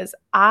thing was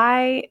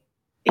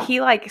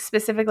he like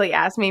specifically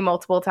asked me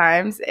multiple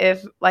times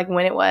if like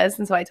when it was,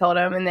 and so I told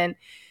him, and then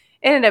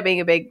it ended up being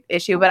a big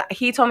issue. But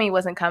he told me he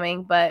wasn't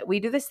coming. But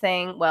we do this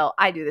thing. Well,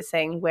 I do this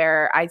thing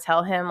where I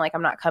tell him like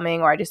I'm not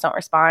coming, or I just don't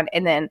respond,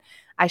 and then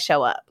I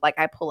show up. Like,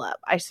 I pull up.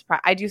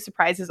 I do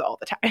surprises all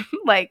the time.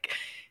 Like,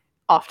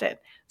 often.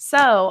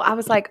 So I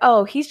was like,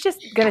 oh, he's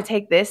just going to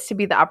take this to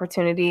be the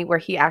opportunity where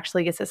he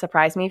actually gets to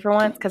surprise me for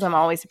once because I'm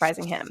always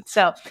surprising him.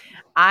 So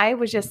I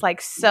was just like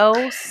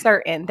so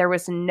certain there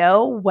was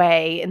no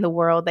way in the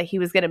world that he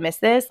was going to miss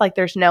this. Like,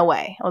 there's no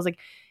way. I was like,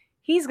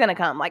 he's going to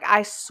come. Like,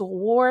 I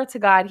swore to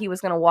God he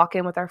was going to walk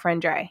in with our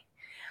friend Dre.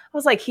 I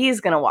was like,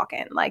 he's going to walk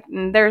in. Like,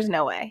 there's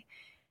no way.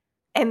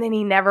 And then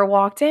he never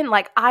walked in.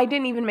 Like, I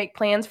didn't even make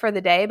plans for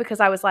the day because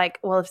I was like,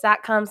 well, if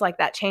Zach comes, like,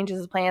 that changes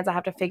his plans. I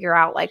have to figure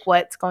out, like,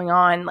 what's going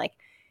on. Like,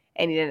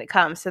 and he didn't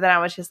come. So then I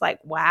was just like,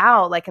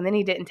 wow. Like, and then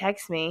he didn't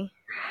text me.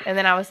 And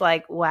then I was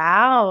like,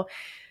 wow.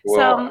 Well,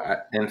 So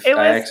it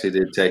I was actually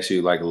did text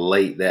you like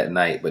late that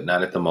night, but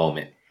not at the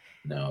moment.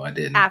 No, I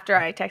didn't. after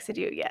I texted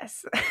you,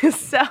 yes.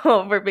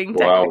 So we're being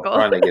Well, I was technical.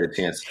 trying to get a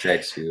chance to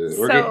text you.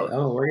 We're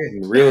So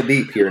getting real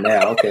deep here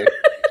now. Okay.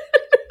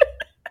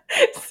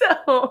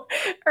 so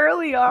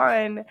early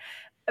on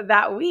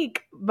that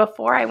week,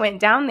 before I went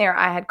down there,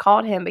 I had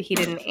called him, but he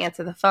didn't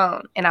answer the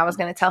phone. And I was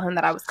going to tell him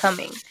that I was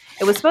coming.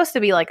 It was supposed to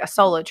be like a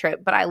solo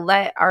trip, but I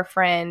let our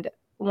friend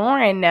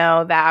Lauren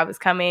know that I was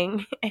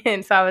coming.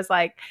 And so I was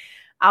like,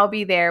 I'll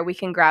be there. We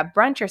can grab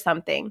brunch or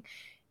something.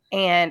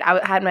 And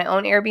I had my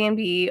own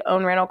Airbnb,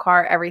 own rental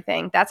car,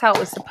 everything. That's how it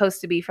was supposed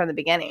to be from the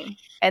beginning.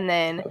 And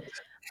then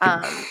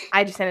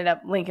I just ended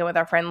up linking with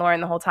our friend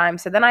Lauren the whole time.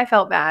 So then I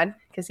felt bad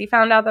because he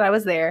found out that I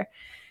was there.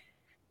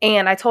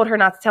 And I told her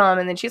not to tell him.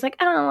 And then she's like,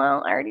 oh,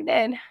 well, I already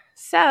did.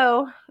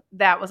 So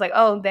that was like,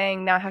 oh,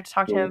 dang, now I have to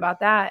talk to him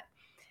about that.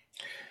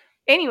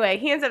 Anyway,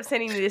 he ends up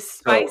sending me this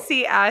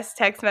spicy ass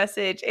text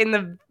message. In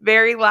the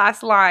very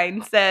last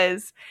line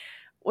says,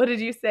 what did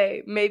you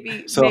say?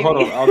 Maybe. Hold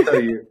on, I'll tell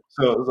you.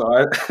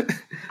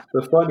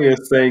 The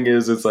funniest thing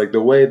is, it's like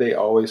the way they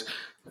always,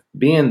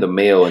 being the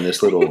male in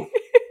this little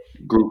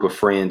group of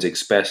friends,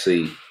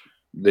 especially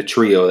the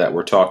trio that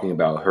we're talking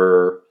about,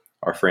 her,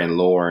 our friend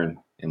Lauren,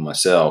 and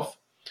myself.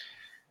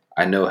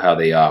 I know how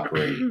they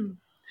operate.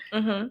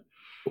 Mm-hmm.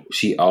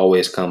 She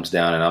always comes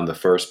down, and I'm the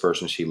first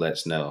person she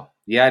lets know.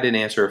 Yeah, I didn't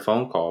answer a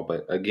phone call,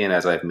 but again,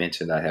 as I've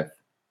mentioned, I have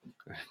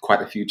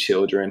quite a few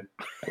children.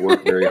 I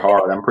work very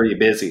hard. I'm pretty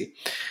busy.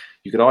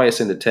 You could always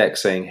send a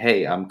text saying,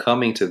 hey, I'm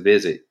coming to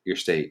visit your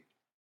state.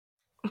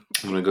 I'm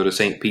going to go to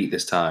St. Pete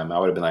this time. I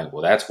would have been like,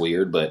 well, that's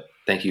weird, but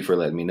thank you for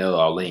letting me know.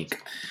 I'll link.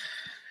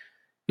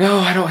 No,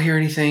 I don't hear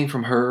anything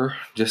from her,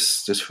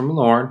 just from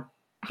Lauren.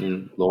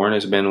 And Lauren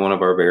has been one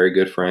of our very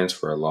good friends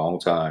for a long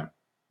time.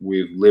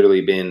 We've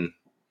literally been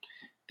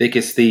thick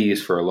as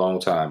thieves for a long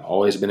time.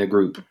 Always been a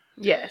group.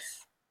 Yes.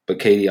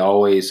 But me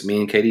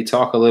and Katie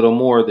talk a little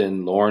more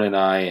than Lauren and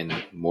I, and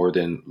more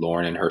than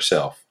Lauren and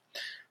herself.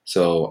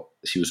 So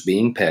she was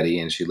being petty,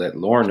 and she let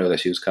Lauren know that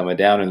she was coming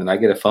down. And then I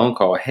get a phone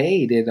call.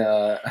 Hey, did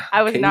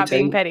I was Katie not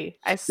being petty.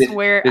 I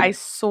swear to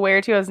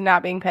you, I was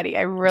not being petty.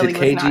 I really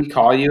was not. Did KG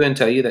call you and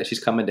tell you that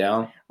she's coming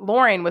down?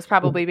 Lauren was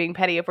probably being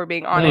petty, if we're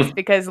being honest,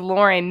 because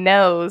Lauren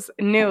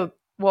knew.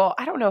 Well,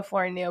 I don't know if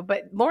Lauren knew,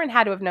 but Lauren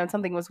had to have known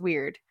something was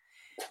weird.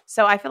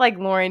 So I feel like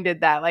Lauren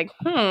did that. Like,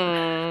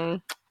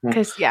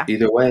 because yeah.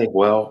 Either way,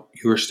 well,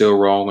 you were still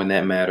wrong in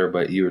that matter,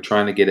 but you were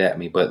trying to get at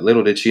me. But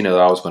little did she know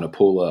I was going to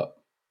pull up.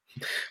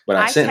 But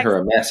I sent her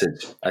a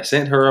message.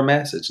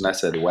 And I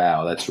said,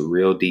 wow, that's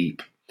real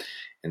deep.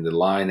 And the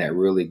line that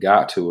really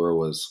got to her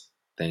was,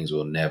 things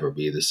will never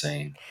be the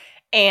same.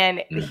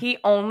 And he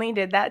only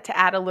did that to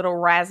add a little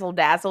razzle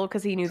dazzle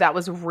because he knew that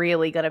was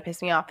really going to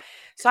piss me off.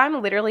 So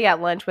I'm literally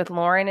at lunch with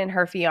Lauren and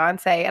her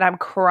fiance, and I'm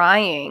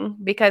crying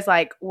because,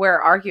 like, we're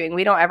arguing.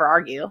 We don't ever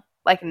argue.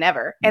 Like,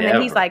 never. And then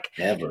he's like,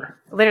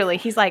 never. Literally,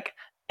 he's like,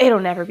 it'll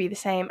never be the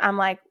same. I'm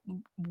like,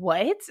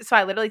 what? So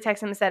I literally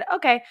texted him and said,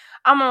 okay,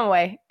 I'm on my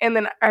way. And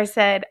then I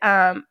said,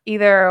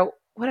 either,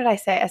 what did I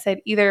say? I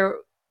said, either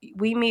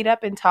we meet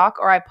up and talk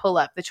or I pull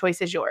up. The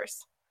choice is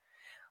yours.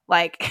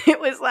 Like, it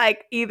was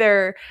like,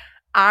 either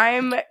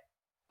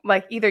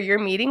you're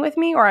meeting with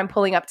me or I'm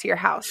pulling up to your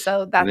house.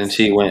 So that's. And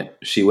then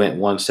she went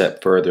one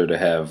step further to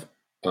have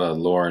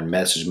Lauren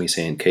message me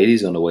saying,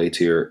 Katie's on the way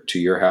to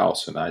your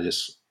house. And I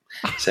just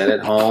sat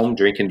at home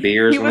drinking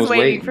beers. He was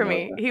waiting for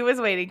me. He was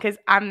waiting because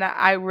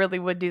I really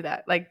would do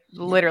that. Like,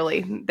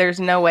 literally, there's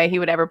no way he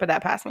would ever put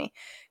that past me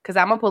because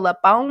I'm going to pull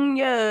up on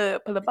you.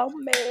 Pull up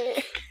on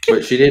me.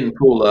 But she didn't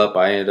pull up.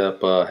 I ended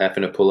up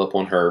having to pull up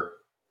on her.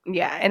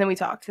 Yeah. And then we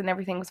talked and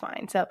everything was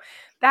fine. So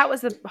that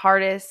was the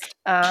hardest.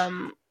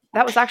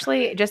 That was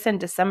actually just in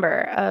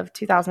December of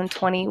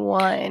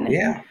 2021.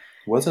 Yeah.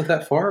 Wasn't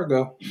that far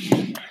ago.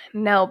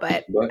 No,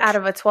 but out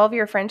of a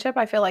 12-year friendship,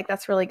 I feel like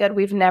that's really good.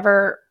 We've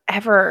never,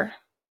 ever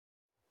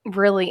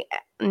really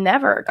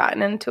never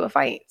gotten into a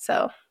fight.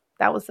 So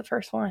that was the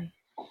first one.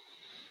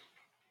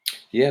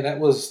 Yeah,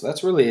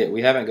 that's really it.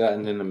 We haven't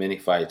gotten into many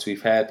fights.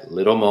 We've had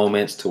little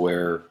moments to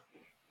where,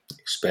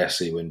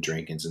 especially when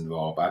drinking's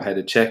involved, I've had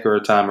to check her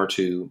a time or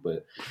two,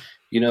 but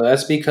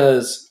that's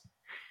because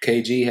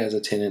KG has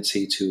a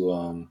tendency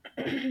to,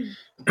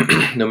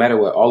 no matter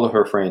what, all of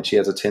her friends, she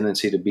has a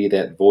tendency to be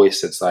that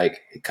voice that's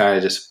like, it kind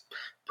of just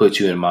puts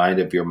you in mind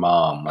of your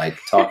mom, like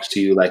talks to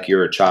you like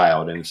you're a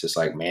child. And it's just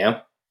like, ma'am,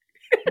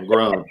 I'm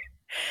grown.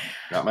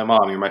 Not my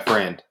mom, you're my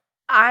friend.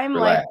 I'm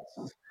like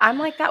relax. I'm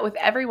like that with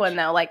everyone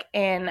though. Like,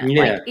 and like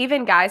Yeah.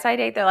 even guys I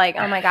date, they're like,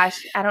 oh my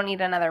gosh, I don't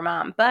need another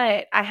mom.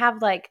 But I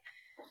have like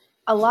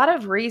a lot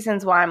of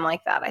reasons why I'm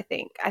like that. I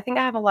think I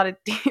have a lot of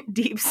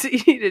deep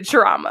seated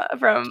trauma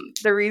from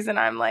the reason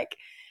I'm like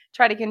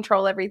try to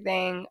control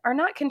everything or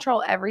not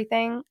control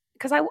everything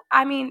because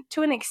I mean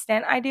to an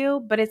extent I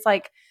do, but it's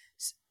like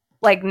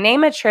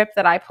name a trip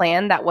that I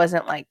planned that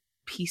wasn't like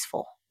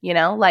peaceful.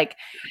 Like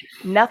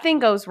nothing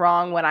goes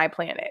wrong when I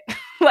plan it.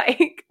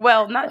 Like,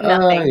 well, not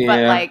nothing, but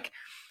Yeah. like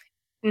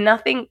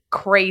nothing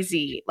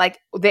crazy. Like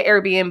the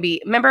Airbnb.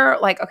 Remember,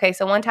 like, okay,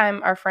 so one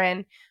time our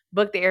friend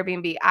booked the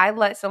Airbnb. I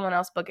let someone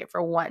else book it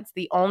for once.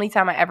 The only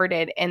time I ever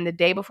did. And the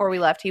day before we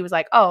left, he was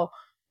like, oh,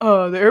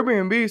 the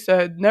Airbnb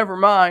said, never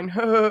mind.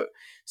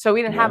 So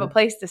we didn't have a What?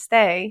 place to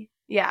stay.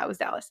 Yeah, it was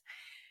Dallas.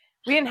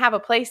 We didn't have a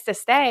place to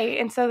stay.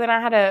 And so then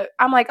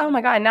I'm like, oh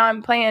my God, now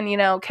I'm playing,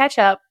 catch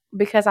up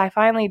because I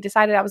finally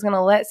decided I was going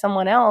to let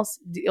someone else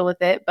deal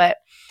with it. But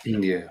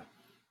Yeah.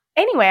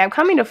 anyway, I'm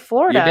coming to You're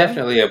Florida.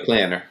 definitely a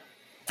planner.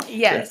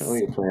 Yes.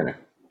 Definitely a planner.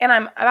 And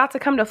I'm about to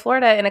come to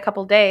Florida in a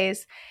couple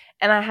days.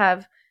 And I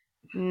have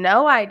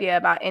no idea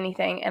about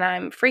anything. And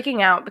I'm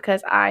freaking out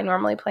because I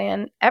normally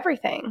plan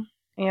everything.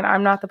 And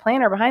I'm not the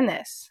planner behind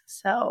this.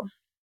 So,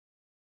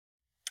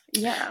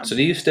 yeah. So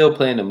do you still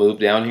plan to move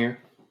down here?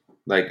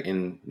 Like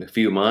in a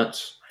few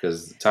months?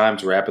 Because the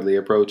time's rapidly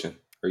approaching.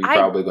 Or are you I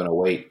probably going to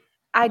wait?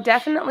 I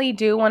definitely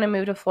do want to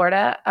move to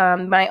Florida.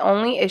 My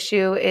only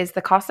issue is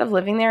the cost of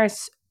living there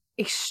is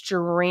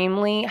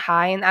extremely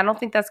high, and I don't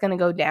think that's going to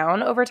go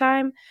down over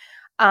time.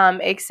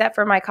 Except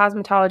for my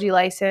cosmetology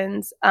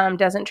license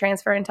doesn't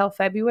transfer until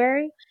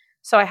February,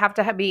 so I have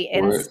to be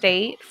in Or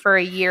state for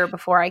a year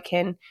before I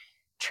can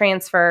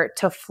transfer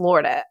to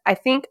Florida. I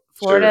think sure.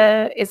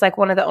 Florida is like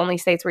one of the only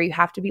states where you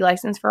have to be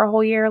licensed for a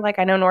whole year. Like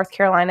I know North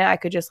Carolina, I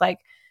could just like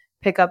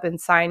pick up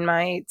and sign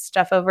my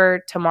stuff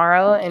over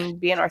tomorrow and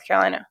be in North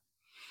Carolina.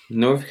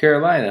 North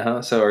Carolina,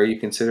 huh? So are you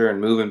considering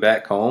moving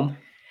back home?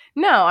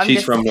 No, I'm She's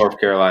just from North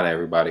Carolina,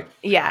 everybody.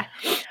 yeah.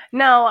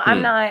 No, I'm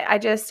Hmm. not. I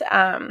just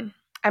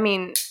I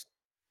mean,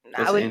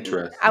 I That's would I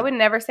interesting. would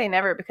never say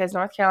never because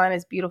North Carolina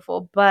is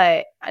beautiful,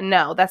 but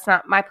no, that's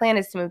not my plan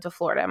is to move to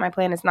Florida. My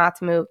plan is not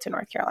to move to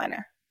North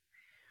Carolina.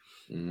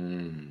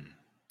 Mm.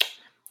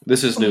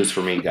 This is news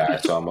for me,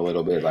 guys. So I'm a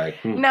little bit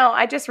like, No,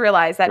 I just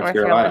realized that North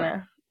North Carolina.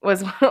 Carolina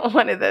was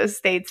one of those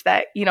states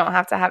that you don't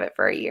have to have it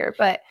for a year,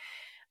 but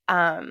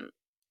um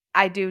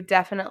I do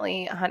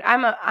definitely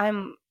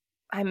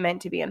I'm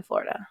meant to be in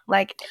Florida.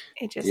 Like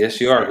it just Yes,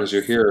 makes you are, because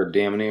you're sense. here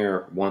damn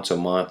near once a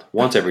month,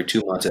 once every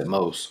 2 months at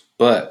most.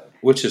 But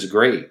which is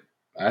great.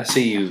 I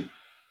see you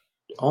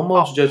Oh,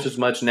 almost just as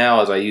much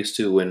now as I used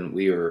to when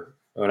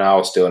I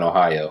was still in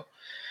Ohio.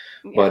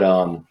 But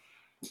yeah.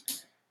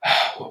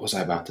 what was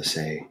I about to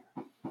say?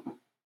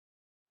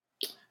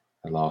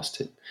 I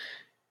lost it.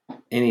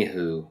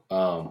 Anywho,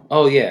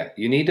 oh yeah,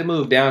 you need to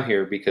move down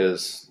here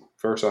because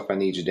first off, I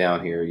need you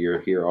down here.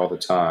 You're here all the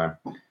time,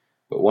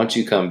 but once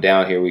you come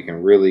down here, we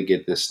can really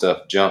get this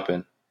stuff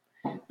jumping.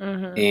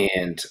 Mhm.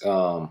 And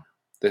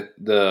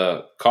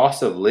the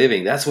cost of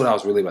living. That's what I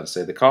was really about to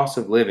say. The cost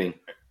of living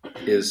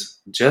is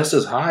just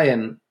as high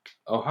in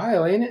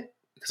Ohio, ain't it?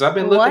 Because I've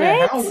been looking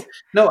at houses. What?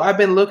 No, I've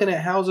been looking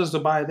at houses to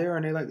buy there,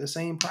 and they're like the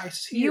same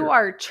prices You here.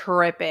 are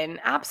tripping.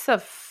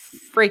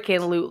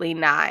 Absolutely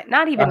not.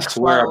 Not I even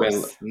swear,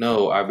 close.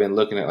 I've been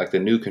looking at like the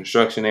new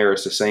construction era.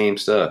 It's the same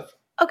stuff.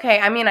 Okay,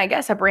 I mean, I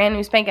guess a brand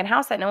new spanking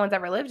house that no one's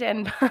ever lived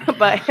in,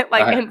 but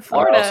like I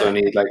also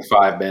need like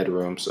 5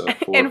 bedrooms, so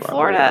four or In five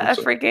Florida, a bedrooms.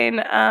 So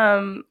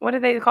freaking what do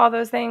they call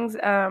those things?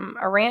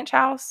 A ranch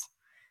house,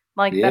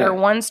 like that are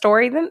yeah, one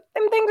story. Them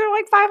things are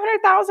like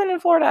 500,000 in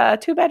Florida. A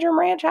 2 bedroom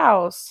ranch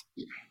house.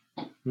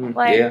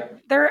 Like yeah.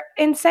 they're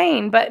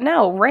insane. But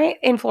no, rent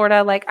in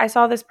Florida. Like I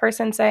saw this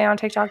person say on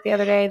TikTok the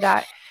other day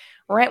that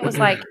rent was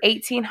like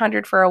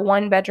 1,800 for a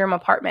 1 bedroom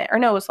apartment, or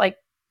no, it was like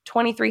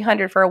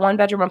 2,300 for a 1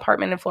 bedroom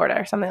apartment in Florida,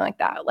 or something like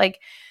that. Like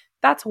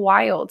that's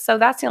wild. So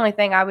that's the only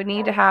thing I would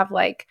need to have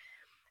like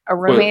a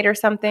roommate But or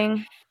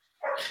something.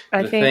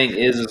 I the think. thing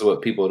is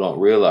what people don't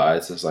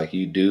realize is like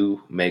you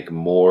do make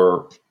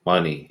more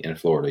money in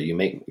Florida.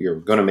 You're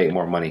gonna make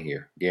more money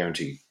here,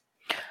 guaranteed.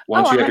 Oh,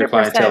 Once you have your 100%.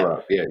 clientele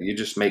up, yeah, you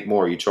just make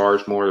more. You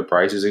charge more. The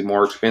prices are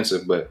more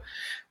expensive, but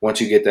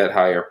once you get that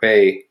higher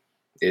pay,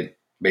 it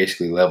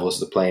basically levels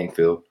the playing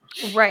field.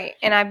 Right.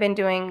 And I've been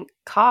doing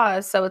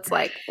cause. So it's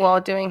like,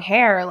 well, doing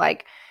hair,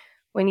 like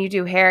when you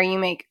do hair, you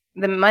make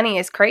the money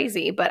is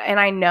crazy. And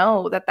I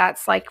know that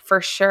that's like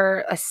for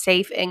sure a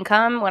safe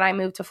income when I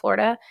move to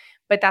Florida.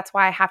 But that's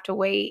why I have to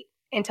wait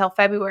until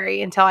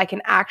February until I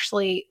can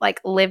actually like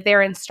live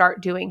there and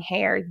start doing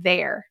hair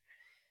there.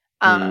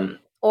 Mm.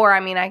 Or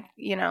I mean, I,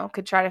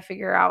 could try to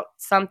figure out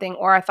something,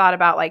 or I thought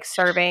about like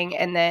serving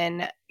and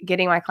then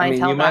getting my I mean,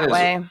 clientele that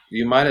way.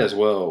 you might as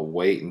well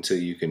wait until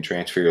you can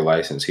transfer your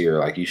license here.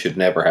 Like you should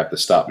never have to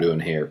stop doing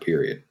hair.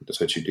 Period.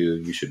 That's what you do.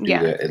 You should do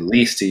Yeah. that at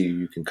least till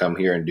you can come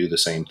here and do the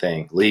same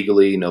thing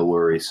legally. No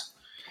worries.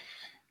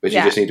 But you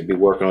Yeah. just need to be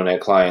working on that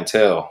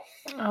clientele.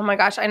 Oh my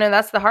gosh, I know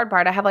that's the hard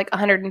part. I have like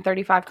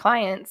 135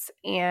 clients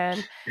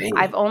and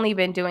I've Dang. only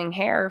been doing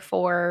hair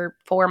for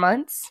 4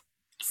 months.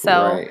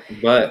 So, Right.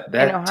 But in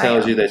that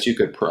tells you Ohio. that you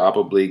could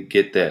probably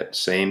get that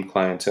same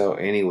clientele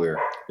anywhere.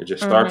 It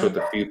just starts with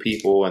Mhm. a few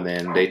people and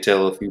then they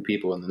tell a few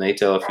people and then they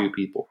tell a few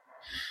people.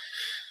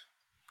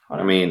 Hold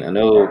I on. mean, I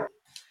know.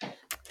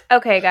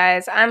 Okay,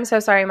 guys, I'm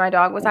so sorry. My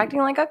dog was acting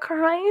like a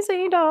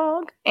crazy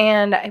dog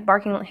and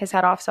barking his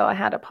head off. So I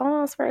had to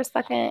pause for a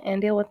second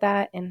and deal with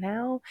that. And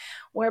now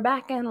we're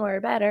back and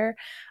we're better.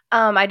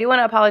 I do want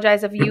to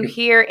apologize if you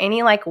hear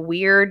any like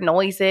weird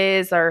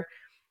noises or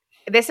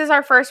this is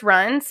our first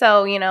run.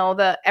 So,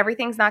 the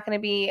everything's not going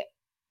to be,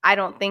 I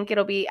don't think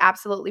it'll be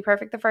absolutely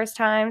perfect the first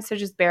time. So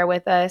just bear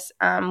with us.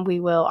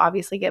 We will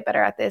obviously get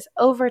better at this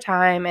over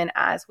time. And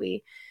as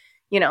we,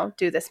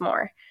 do this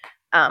more,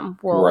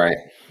 we'll Right.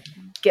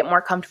 get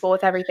more comfortable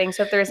with everything.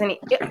 So if there's any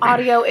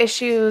audio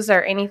issues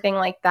or anything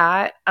like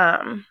that,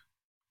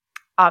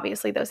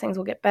 obviously those things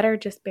will get better.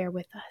 Just bear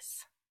with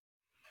us.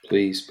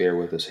 Please bear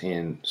with us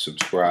and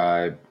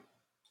subscribe.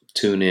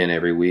 Tune in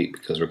every week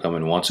because we're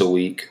coming once a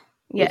week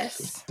with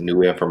Yes.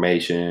 new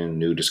information,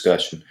 new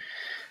discussion.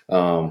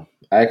 I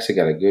actually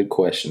got a good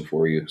question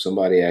for you.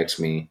 Somebody asked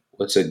me,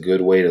 "What's a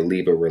good way to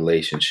leave a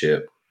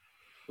relationship?"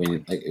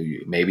 When like,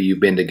 maybe you've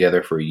been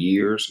together for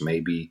years,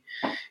 maybe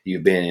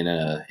you've been in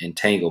a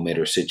entanglement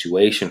or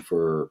situation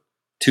for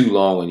too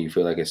long, and you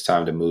feel like it's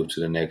time to move to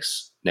the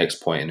next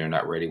point, and they're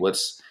not ready.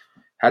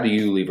 How do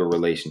you leave a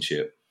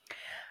relationship?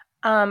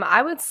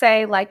 I would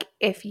say like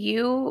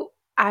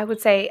I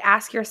would say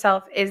ask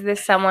yourself, is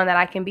this someone that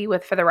I can be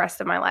with for the rest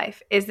of my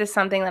life? Is this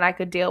something that I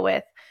could deal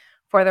with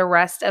for the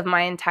rest of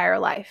my entire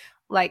life?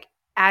 Like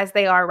as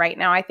they are right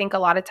now. I think a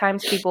lot of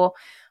times people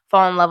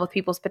fall in love with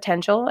people's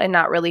potential and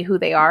not really who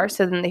they are.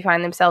 So then they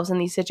find themselves in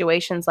these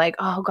situations like,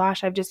 oh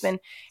gosh, I've just been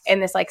in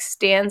this like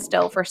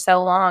standstill for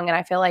so long. And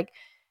I feel like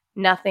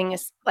nothing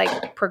is like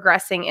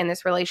progressing in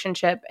this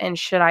relationship. And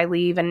should I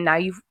leave? And now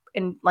you've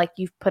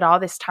put all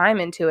this time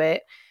into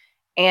it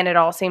and it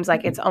all seems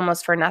like it's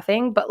almost for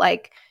nothing. But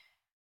like,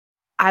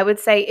 I would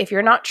say if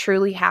you're not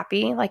truly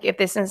happy, like if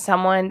this isn't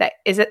someone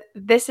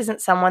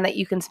that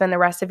you can spend the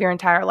rest of your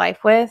entire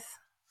life with,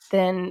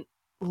 then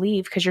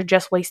leave because you're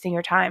just wasting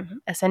your time.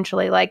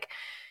 Essentially, like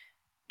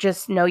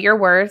just know your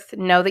worth,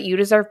 know that you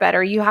deserve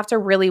better. You have to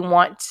really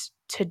want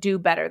to do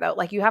better though.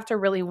 Like you have to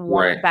really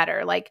want Right.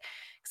 better. Like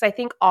because I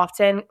think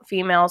often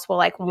females will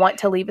like want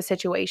to leave a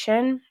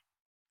situation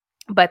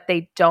but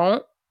they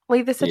don't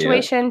leave the Yeah.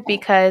 situation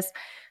because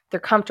they're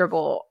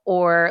comfortable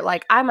or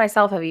like I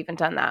myself have even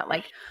done that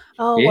like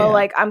oh well Yeah.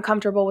 like I'm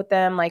comfortable with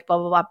them like blah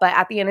blah blah but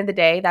at the end of the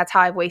day that's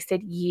how I've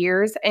wasted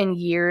years and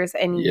years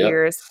and Yep.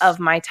 years of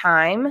my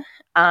time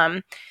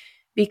um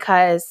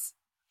because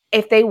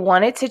if they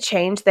wanted to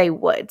change they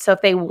would so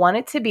if they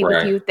wanted to be with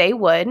Right. you they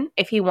would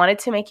if he wanted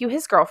to make you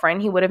his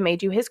girlfriend he would have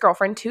made you his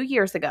girlfriend 2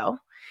 years ago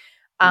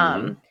Hmm.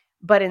 um,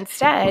 but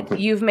instead,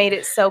 you've made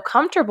it so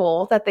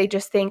comfortable that they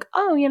just think,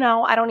 oh,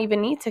 I don't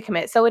even need to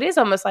commit. So it is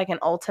almost like an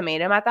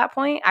ultimatum at that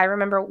point. I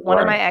remember one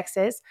of my Right.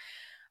 exes,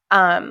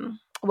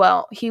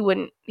 well, he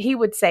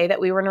would say that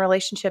we were in a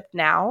relationship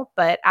now,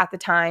 but at the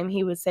time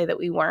he would say that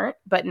we weren't.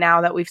 But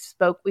now that we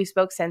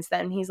spoke since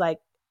then, he's like,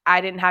 I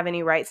didn't have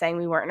any right saying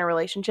we weren't in a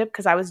relationship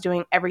because I was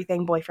doing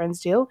everything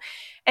boyfriends do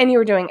and you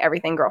were doing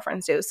everything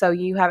girlfriends do. So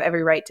you have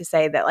every right to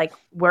say that like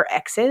we're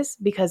exes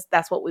because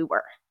that's what we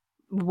were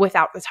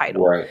without the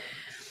title. Right.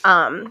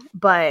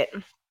 But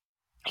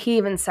he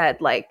even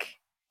said like,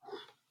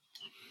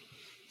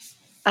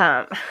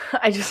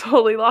 I just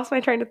totally lost my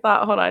train of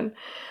thought. Hold on.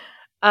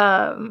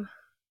 Um,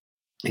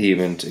 He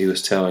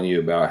was telling you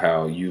about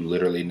how you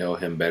literally know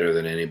him better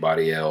than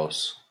anybody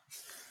else.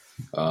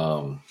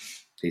 Um,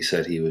 he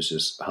said he was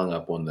just hung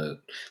up on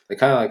they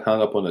kind of like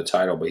hung up on the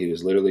title, but he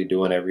was literally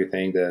doing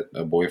everything that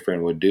a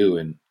boyfriend would do,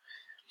 and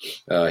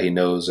he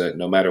knows that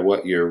no matter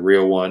what, you're a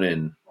real one,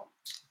 and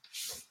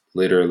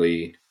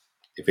literally,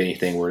 if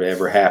anything were to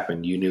ever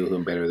happen, you knew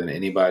him better than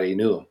anybody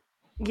knew him.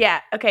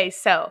 yeah. Okay.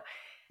 So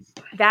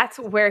that's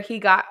where he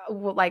got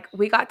like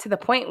we got to the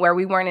point where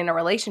we weren't in a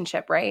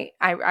relationship, right?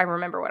 I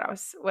remember what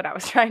I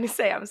was trying to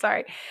say. I'm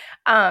sorry.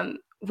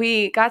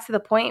 We got to the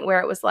point where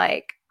it was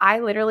like I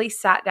literally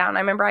sat down. I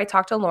remember I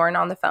talked to Lauren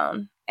on the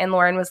phone, and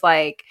Lauren was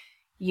like,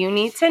 "You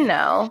need to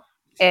know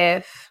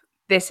if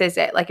this is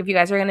it. Like if you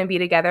guys are going to be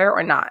together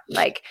or not."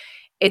 Like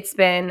it's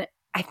been.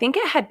 I think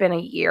it had been a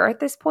year at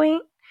this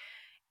point.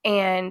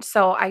 And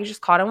so I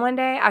just called him one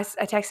day. I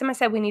texted him. I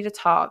said, we need to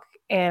talk.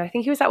 And I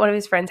think he was at one of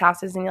his friends'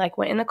 houses and he like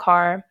went in the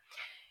car.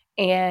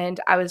 And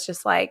I was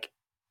just like,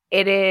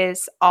 it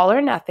is all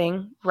or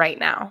nothing right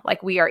now.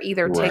 Like we are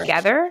either Right.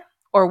 together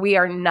or we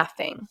are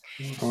nothing.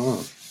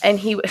 Oh. And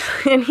he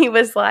and he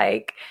was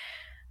like,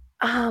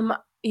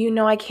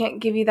 I can't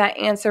give you that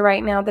answer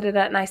right now. Da, da,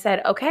 da. And I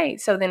said, okay,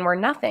 so then we're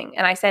nothing.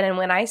 And I said, and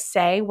when I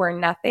say we're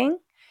nothing,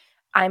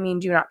 I mean,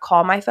 do not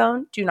call my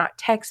phone. Do not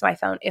text my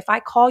phone. If I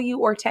call you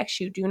or text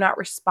you, do not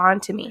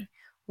respond to me.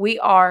 We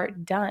are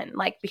done.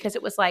 Like, because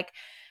it was like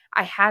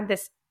I had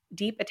this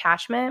deep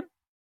attachment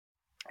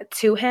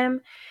to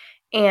him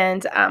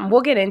And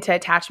we'll get into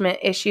attachment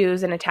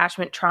issues and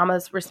attachment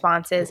traumas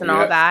responses and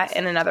all Yeah. that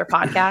in another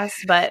podcast.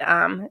 But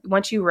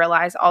once you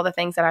realize all the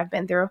things that I've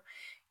been through,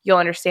 you'll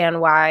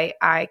understand why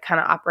I kind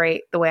of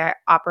operate the way I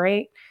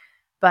operate.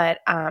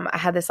 But I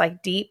had this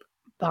like deep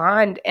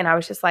bond, and I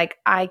was just like,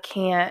 I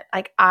can't,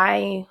 like,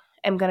 I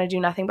am going to do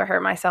nothing but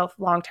hurt myself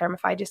long term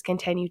if I just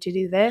continue to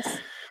do this.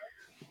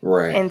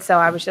 Right. And so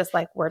I was just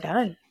like, we're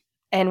done.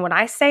 And when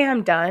I say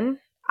I'm done,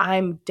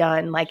 I'm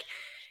done. Like,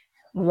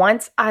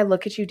 once I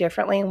look at you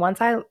differently and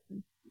once I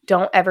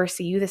don't ever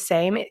see you the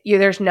same,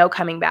 there's no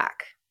coming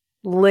back.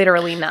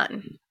 Literally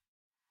none.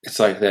 It's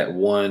like that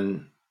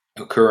one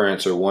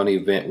occurrence or one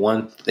event,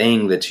 one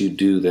thing that you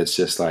do that's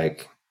just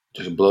like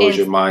just blows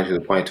your mind to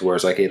the point to where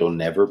it's like it'll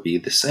never be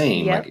the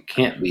same. Yep. Like it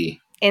can't be.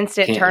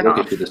 Instant Can't turn look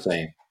off. at you the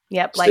same.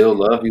 Yep. Still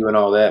love you and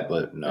all that,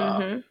 but nah.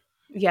 Mm-hmm.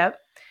 Yep.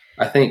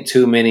 I think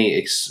too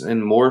many,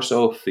 and more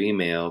so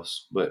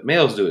females, but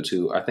males do it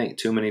too. I think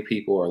too many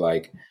people are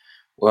like,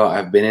 well,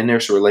 I've been in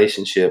this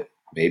relationship,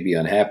 maybe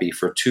unhappy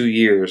for 2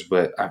 years,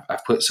 but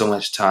I've put so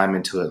much time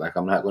into it. Like,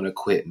 I'm not going to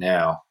quit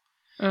now.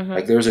 Mm-hmm.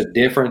 Like, there's a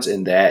difference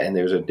in that. And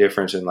there's a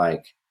difference in,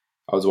 like,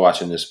 I was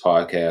watching this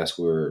podcast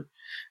where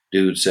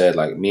dude said,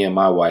 like, me and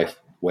my wife,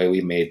 the way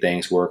we made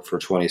things work for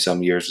 20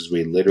 some years is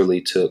we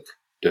literally took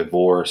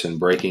divorce and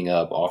breaking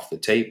up off the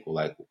table.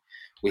 Like,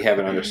 we have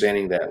an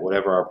understanding that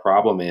whatever our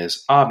problem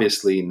is,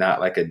 obviously not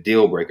like a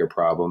deal breaker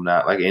problem,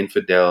 not like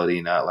infidelity,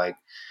 not like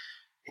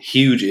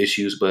huge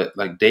issues, but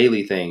like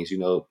daily things,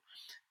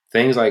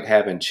 things like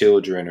having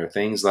children or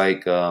things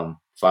like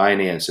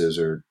finances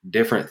or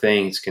different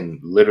things can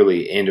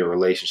literally end a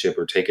relationship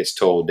or take its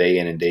toll day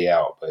in and day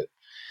out. But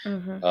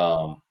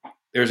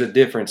there's a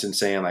difference in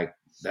saying like,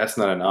 that's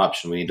not an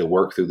option. We need to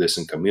work through this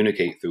and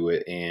communicate through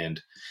it,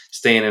 and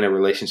staying in a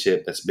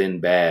relationship that's been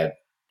bad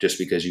just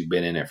because you've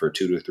been in it for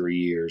 2 to 3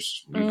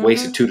 years. You've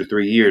wasted 2 to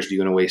 3 years. You're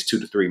going to waste 2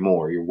 to 3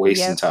 more. You're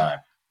wasting time.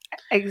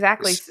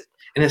 Exactly.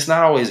 And it's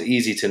not always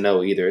easy to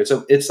know either.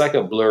 It's like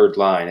a blurred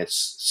line.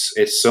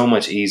 It's so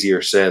much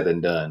easier said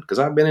than done. Because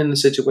I've been in the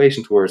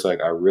situations where it's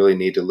like I really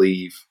need to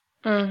leave,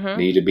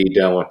 need to be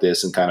done with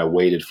this, and kind of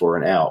waited for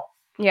an out.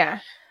 Yeah.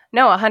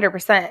 No,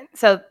 100%.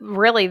 So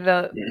really,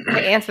 to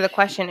answer the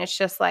question, it's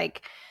just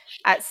like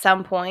at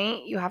some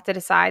point you have to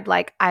decide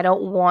like, I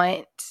don't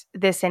want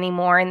this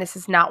anymore, and this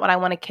is not what I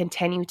want to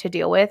continue to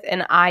deal with,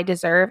 and I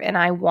deserve and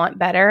I want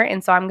better,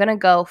 and so I'm going to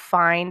go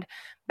find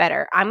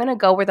better. I'm going to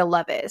go where the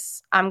love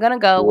is. I'm going to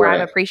go where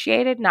I'm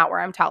appreciated, not where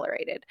I'm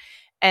tolerated.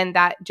 And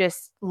that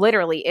just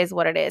literally is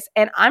what it is.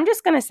 And I'm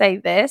just going to say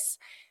this.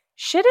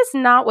 Shit is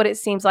not what it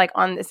seems like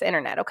on this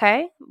internet,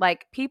 okay?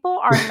 Like,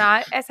 people are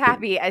not as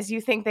happy as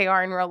you think they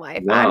are in real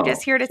life. No, I'm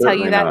just here to tell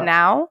you that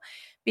now,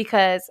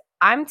 because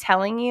I'm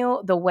telling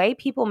you, the way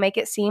people make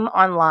it seem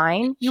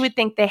online, you would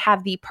think they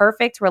have the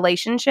perfect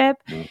relationship.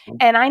 Mm-hmm.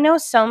 And I know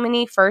so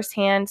many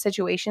firsthand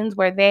situations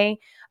where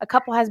a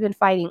couple has been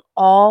fighting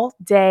all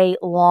day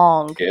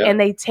long, and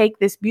they take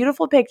this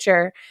beautiful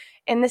picture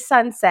in the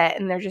sunset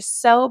and they're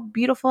just so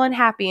beautiful and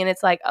happy. And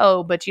it's like,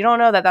 oh, but you don't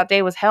know that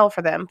day was hell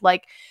for them.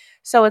 Like,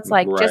 so it's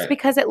like, just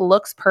because it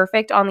looks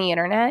perfect on the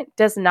internet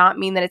does not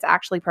mean that it's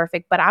actually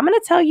perfect. But I'm going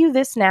to tell you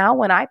this now.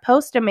 When I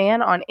post a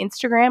man on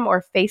Instagram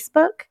or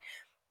Facebook,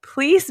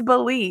 please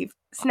believe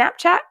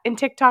Snapchat and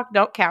TikTok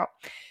don't count,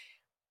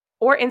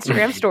 or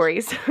Instagram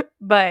stories.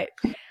 But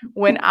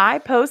when I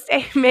post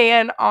a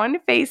man on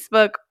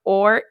Facebook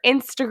or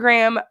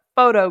Instagram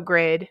photo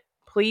grid,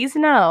 please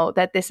know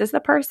that this is the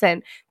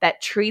person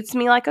that treats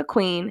me like a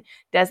queen,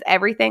 does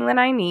everything that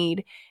I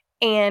need,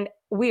 and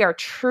we are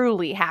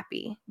truly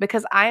happy,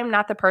 because I am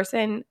not the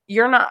person,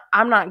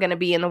 I'm not going to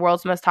be in the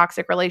world's most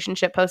toxic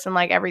relationship posting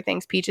like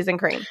everything's peaches and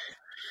cream.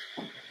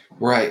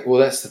 Right. Well,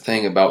 that's the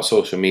thing about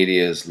social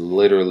media is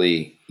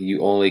literally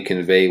you only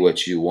convey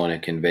what you want to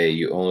convey.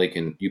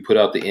 You put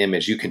out the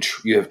image.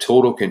 You have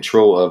total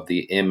control of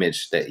the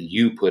image that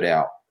you put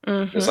out.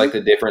 Mm-hmm. It's like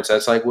the difference.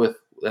 That's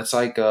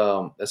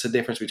the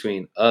difference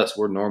between us.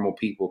 We're normal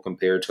people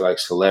compared to like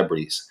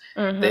celebrities.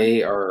 Mm-hmm.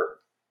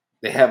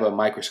 They have a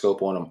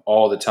microscope on them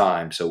all the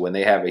time. So when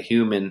they have a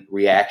human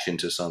reaction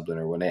to something,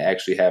 or when they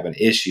actually have an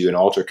issue, an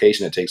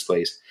altercation that takes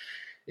place,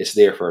 it's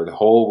there for the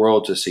whole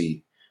world to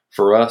see.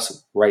 For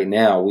us right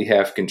now, we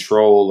have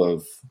control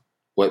of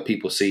what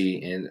people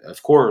see. And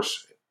of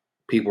course,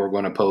 people are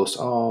going to post,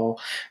 oh,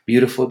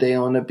 beautiful day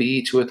on the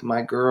beach with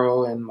my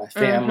girl and my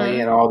family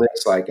and all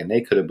this. And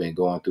they could have been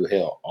going through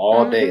hell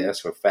all day.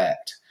 That's a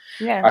fact.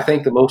 Yeah. I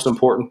think the most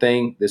important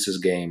thing, this is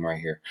game right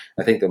here.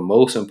 I think the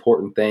most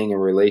important thing in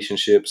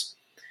relationships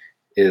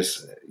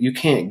is you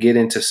can't get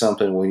into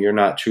something when you're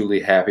not truly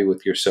happy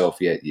with yourself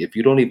yet. If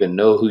you don't even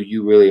know who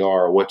you really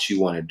are or what you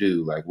want to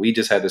do. Like, we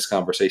just had this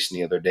conversation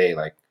the other day.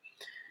 Like,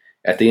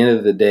 at the end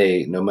of the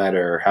day, no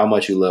matter how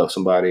much you love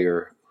somebody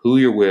or who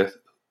you're with,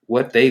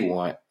 what they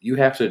want, you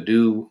have to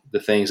do the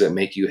things that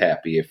make you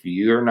happy. If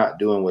you're not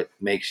doing what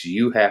makes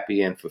you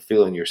happy and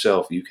fulfilling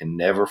yourself, you can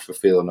never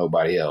fulfill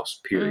nobody else,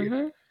 period.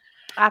 Mm-hmm.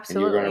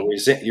 Absolutely.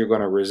 And you're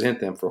going to resent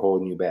them for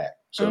holding you back.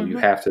 So you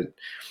have to,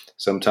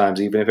 sometimes,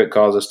 even if it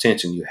causes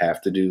tension, you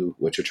have to do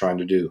what you're trying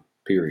to do,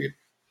 period.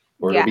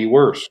 or it'll Yeah. be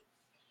worse.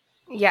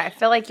 Yeah, I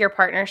feel like your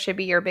partner should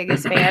be your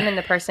biggest fan and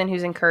the person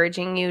who's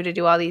encouraging you to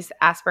do all these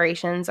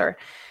aspirations or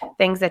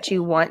things that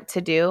you want to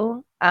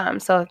do.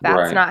 So if that's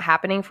Right. not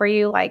happening for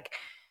you, like,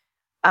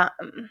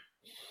 um,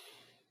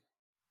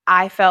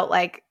 I felt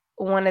like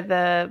one of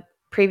the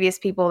previous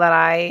people that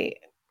I,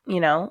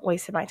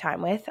 wasted my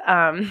time with,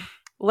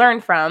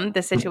 learned from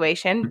the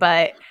situation,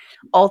 but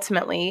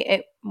ultimately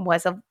it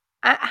was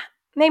uh,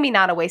 maybe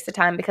not a waste of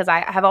time because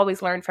I have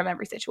always learned from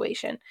every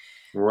situation.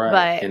 Right.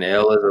 But And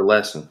L is a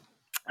lesson.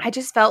 I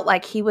just felt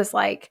like he was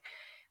like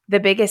the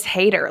biggest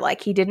hater.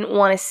 Like he didn't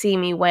want to see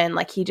me win.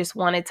 Like he just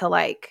wanted to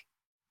like,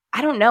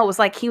 I don't know. It was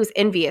like he was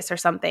envious or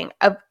something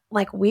of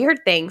like weird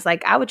things.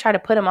 Like I would try to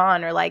put him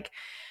on or like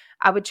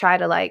I would try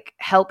to like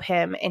help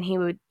him and he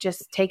would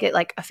just take it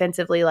like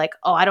offensively, like,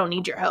 oh, I don't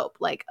need your help.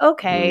 Like,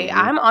 okay, Hmm.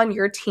 I'm on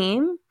your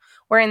team.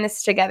 We're in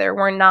this together.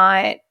 We're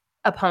not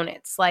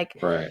opponents. Like,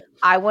 Right.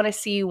 I want to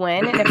see you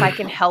win. And if I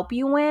can help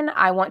you win,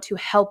 I want to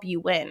help you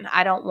win.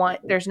 I don't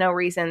want, there's no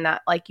reason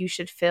that like you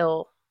should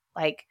feel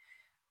like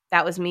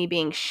that was me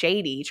being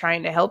shady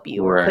trying to help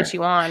you or Right. put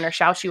you on or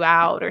shout you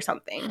out or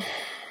something.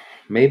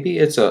 Maybe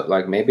it's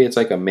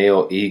like a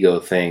male ego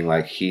thing.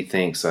 Like he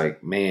thinks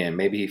like, man,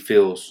 maybe he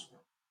feels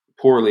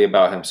poorly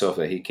about himself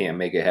that he can't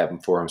make it happen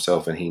for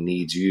himself and he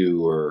needs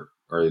you, or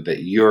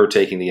that you're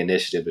taking the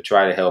initiative to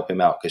try to help him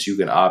out because you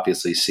can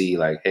obviously see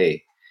like,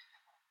 hey,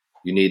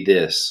 you need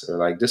this, or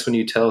like this when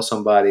you tell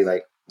somebody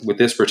like with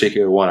this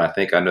particular one, I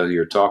think I know who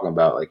you're talking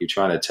about. Like you're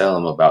trying to tell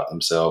them about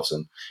themselves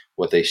and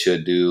what they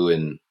should do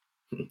and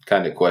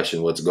kind of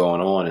question what's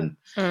going on. And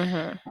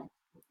Mm-hmm.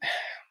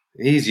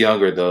 he's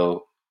younger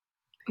though.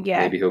 Yeah.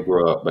 Maybe he'll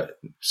grow up, but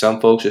some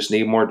folks just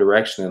need more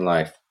direction in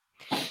life.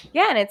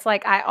 Yeah. And it's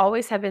like, I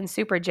always have been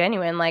super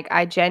genuine. Like,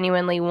 I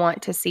genuinely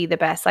want to see the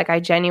best. Like, I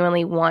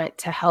genuinely want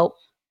to help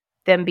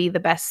them be the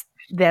best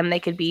them they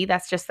could be.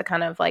 That's just the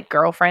kind of like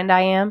girlfriend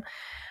I am.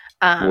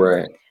 Um,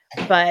 Right.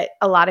 but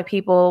a lot of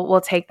people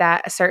will take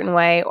that a certain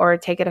way or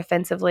take it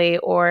offensively,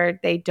 or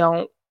they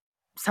don't.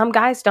 Some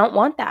guys don't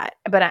want that.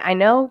 But I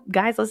know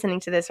guys listening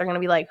to this are going to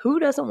be like, who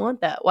doesn't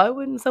want that? Why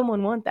wouldn't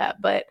someone want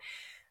that? But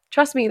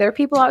trust me, there are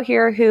people out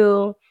here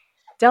who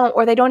don't,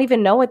 or they don't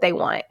even know what they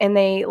want. And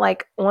they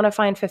like want to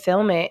find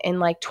fulfillment in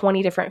like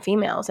 20 different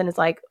females. And it's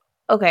like,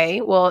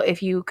 okay, well,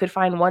 if you could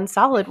find one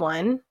solid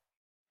one,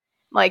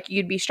 like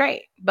you'd be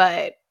straight.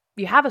 But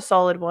you have a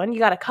solid one, you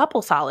got a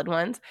couple solid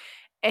ones,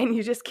 and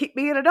you just keep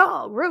being a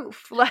dog,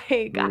 roof. Like,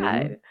 Hmm.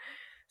 God.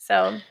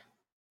 So,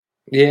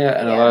 Yeah,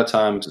 and a yeah. lot of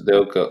times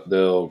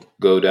they'll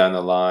go down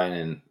the line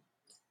and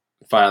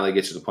finally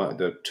get to the point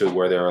to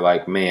where they're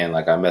like, man,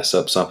 like I messed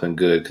up something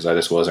good because I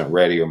just wasn't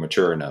ready or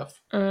mature enough.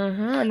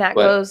 And that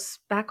But goes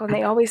back when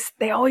they always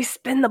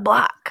spin the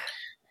block.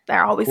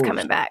 They're of always course,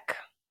 coming back.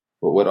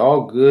 but what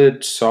all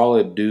good,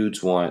 solid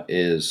dudes want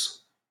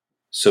is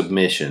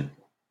submission.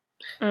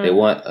 Mm-hmm.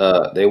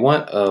 They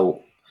want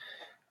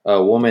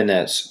a woman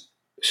that's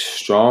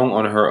strong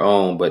on her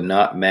own but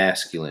not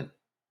masculine.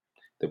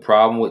 The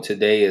problem with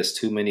today is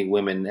too many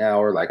women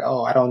now are like,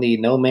 oh, I don't need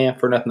no man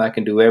for nothing. I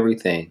can do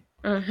everything.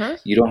 Mm-hmm.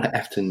 You don't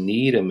have to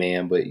need a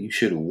man, but you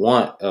should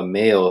want a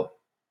male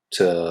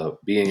to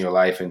be in your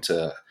life and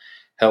to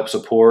help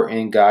support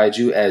and guide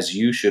you, as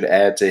you should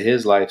add to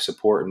his life,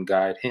 support and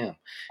guide him.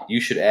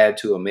 You should add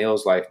to a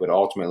male's life, but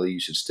ultimately you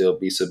should still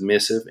be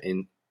submissive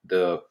in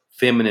the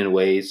feminine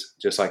ways,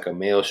 just like a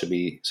male should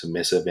be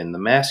submissive in the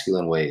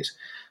masculine ways.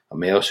 A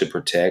male should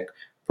protect,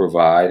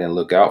 provide, and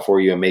look out for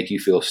you and make you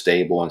feel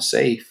stable and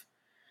safe.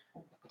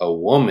 A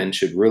woman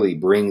should really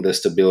bring the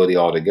stability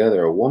all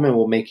together. A woman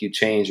will make you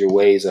change your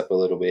ways up a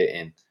little bit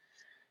and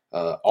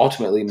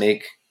ultimately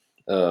make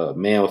a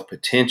man with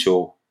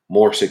potential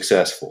more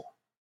successful.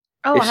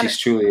 Oh, If 100. she's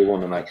truly a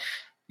woman, like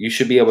you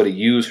should be able to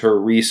use her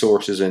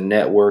resources and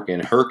network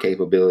and her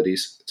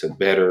capabilities to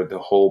better the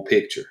whole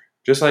picture.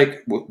 Just like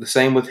the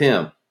same with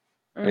him.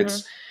 Mm-hmm.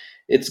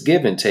 It's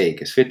give and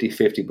take. It's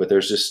 50-50, but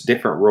there's just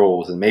different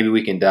roles. And maybe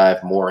we can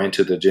dive more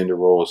into the gender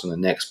roles in the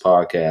next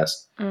podcast.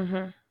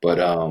 Mm-hmm.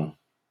 But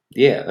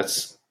yeah,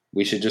 that's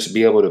we should just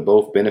be able to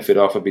both benefit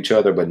off of each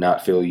other, but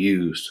not feel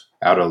used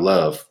out of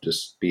love.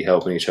 Just be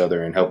helping each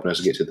other and helping us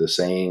get to the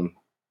same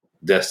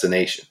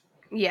destination.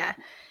 Yeah.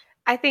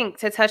 I think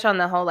to touch on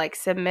the whole like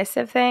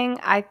submissive thing,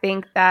 I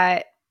think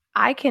that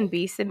I can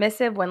be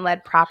submissive when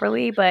led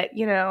properly, but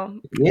Yeah,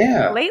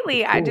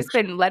 lately of I just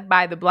course. been led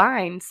by the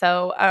blind.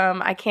 So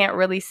I can't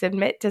really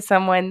submit to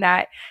someone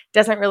that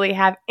doesn't really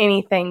have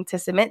anything to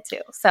submit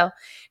to. So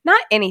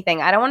not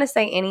anything. I don't want to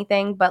say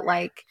anything, but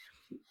like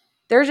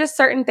there's just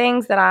certain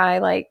things that I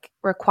like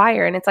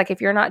require. And it's like, if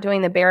you're not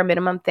doing the bare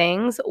minimum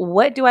things,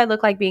 what do I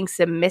look like being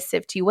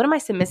submissive to you? What am I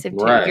submissive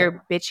to? Right.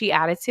 Your bitchy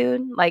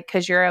attitude? Like,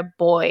 cause you're a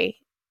boy,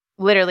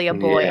 literally a Yeah.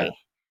 boy,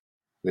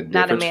 The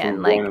not a difference between a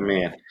man. boy and Like,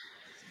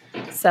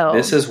 a man. so,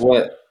 This is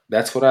what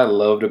that's what I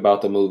loved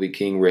about the movie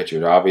King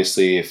Richard.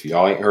 Obviously, if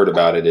y'all ain't heard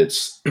about it,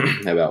 it's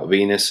about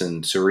Venus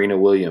and Serena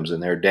Williams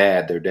and their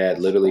dad. Their dad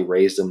literally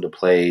raised them to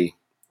play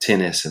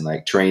tennis and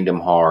like trained them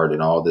hard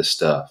and all this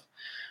stuff.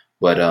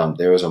 But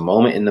there was a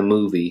moment in the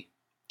movie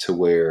to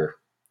where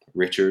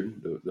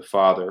Richard, the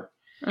father,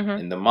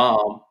 and the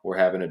mom were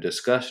having a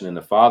discussion, and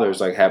the father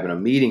is like having a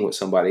meeting with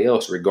somebody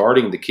else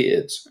regarding the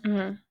kids.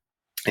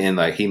 And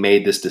like he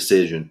made this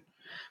decision.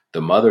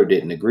 The mother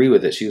didn't agree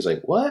with it. She was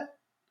like, "What?"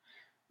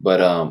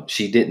 But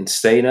she didn't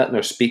say nothing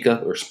or speak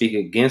up or speak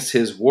against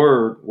his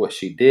word. What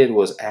she did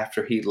was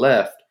after he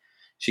left,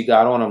 she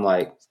got on him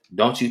like,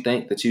 "Don't you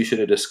think that you should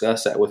have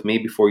discussed that with me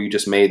before you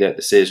just made that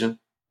decision?"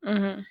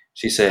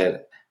 She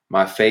said,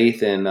 "My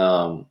faith in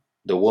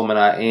the woman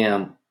I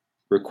am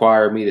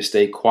required me to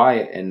stay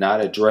quiet and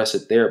not address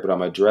it there, but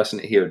I'm addressing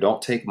it here.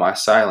 Don't take my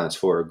silence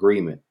for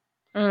agreement."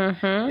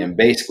 And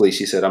basically,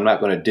 she said, "I'm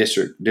not going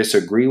to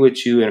disagree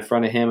with you in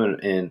front of him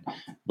and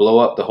blow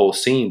up the whole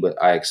scene,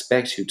 but I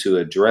expect you to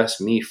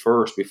address me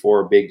first before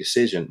a big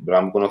decision. But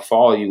I'm going to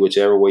follow you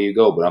whichever way you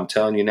go. But I'm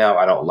telling you now,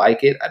 I don't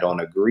like it. I don't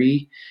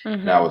agree.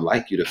 And I would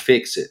like you to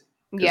fix it.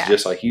 Because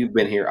just like you've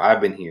been here, I've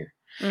been here."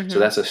 So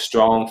that's a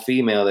strong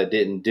female that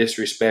didn't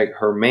disrespect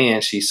her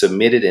man. She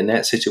submitted in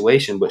that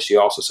situation, but she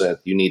also said,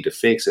 "You need to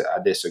fix it.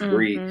 I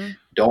disagree.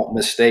 Don't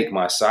mistake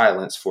my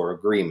silence for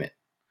agreement."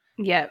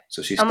 Yep.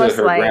 So she stood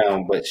her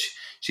ground, but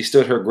she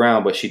stood her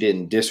ground, but she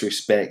didn't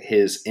disrespect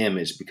his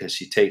image because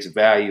she takes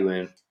value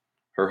in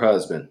her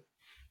husband.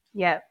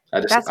 Yep.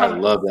 I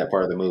love that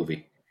part of the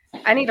movie.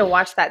 I need to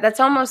watch that. That's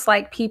almost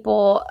like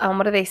people,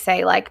 what do they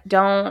say? Like,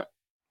 don't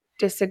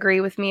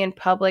disagree with me in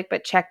public,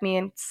 but check me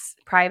in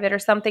private or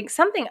something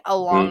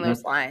along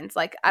those lines.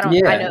 Like, I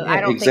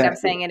don't think I'm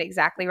saying it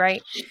exactly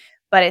right,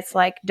 but it's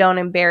like, don't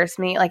embarrass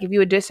me. Like, if you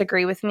would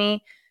disagree with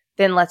me,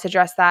 then let's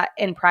address that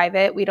in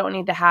private. We don't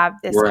need to have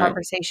this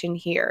conversation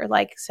here.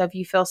 Like, so if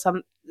you feel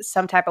some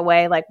type of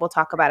way, like, we'll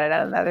talk about it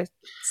at another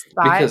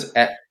spot. Because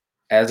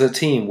as a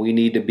team, we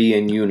need to be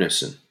in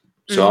unison.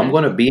 So I'm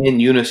going to be in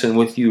unison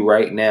with you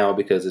right now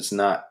because it's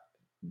not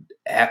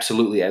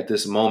absolutely at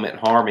this moment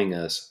harming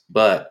us,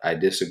 but I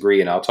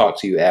disagree and I'll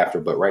talk to you after.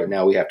 But right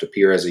now we have to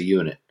appear as a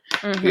unit.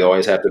 We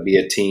always have to be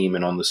a team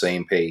and on the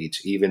same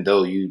page, even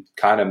though you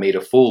kind of made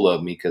a fool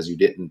of me because you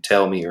didn't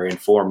tell me or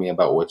inform me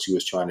about what you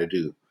was trying to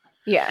do.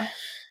 Yeah,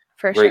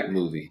 for sure. Great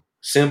movie.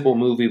 Simple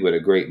movie, but a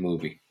great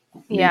movie.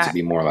 Needs to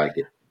be more like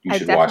it. You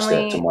should watch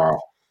that tomorrow.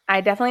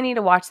 I definitely need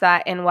to watch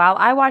that. And while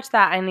I watch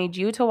that, I need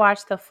you to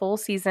watch the full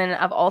season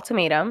of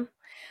Ultimatum.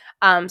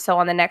 So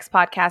on the next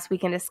podcast, we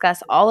can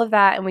discuss all of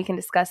that and we can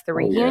discuss the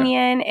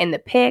reunion and the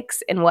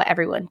picks and what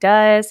everyone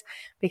does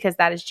because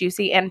that is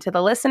juicy. And to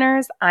the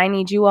listeners, I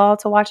need you all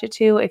to watch it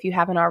too. If you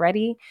haven't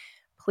already,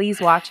 please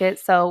watch it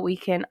so we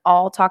can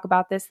all talk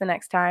about this the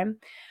next time.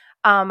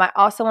 I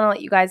also want to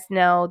let you guys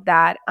know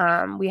that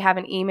we have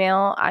an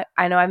email.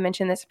 I know I've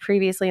mentioned this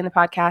previously in the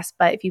podcast,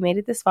 but if you made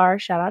it this far,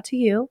 shout out to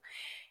you.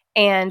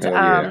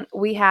 And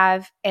we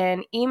have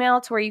an email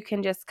to where you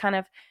can just kind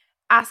of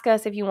ask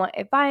us if you want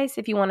advice,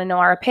 if you want to know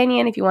our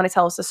opinion, if you want to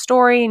tell us a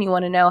story and you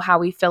want to know how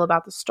we feel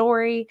about the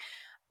story,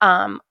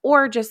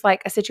 or just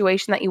like a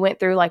situation that you went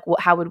through, like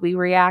how would we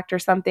react or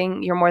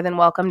something, you're more than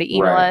welcome to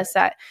email us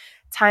at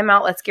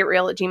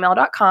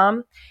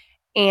timeoutletsgetreal@gmail.com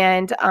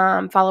and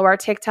follow our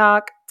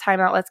TikTok,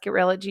 Timeout Let's Get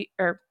Real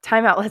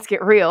Timeout Let's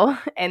Get Real,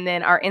 and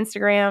then our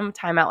Instagram,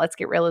 Timeout Let's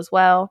Get Real as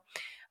well.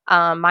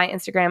 My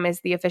Instagram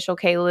is the official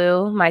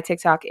Kaylou. My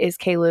TikTok is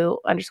Kaylou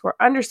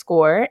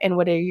 __. And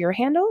what are your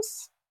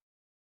handles?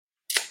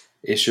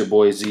 It's your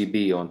boy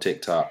ZB on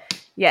TikTok.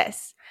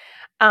 Yes.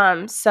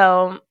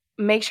 So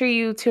make sure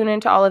you tune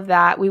into all of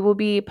that. We will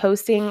be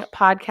posting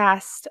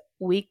podcasts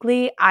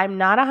weekly. I'm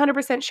not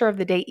 100% sure of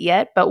the date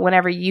yet, but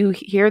whenever you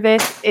hear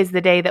this is the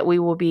day that we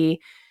will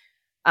be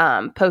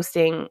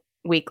posting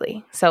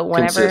weekly. So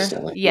whenever,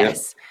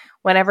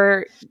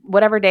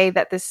 whatever day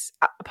that this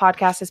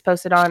podcast is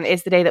posted on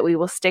is the day that we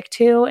will stick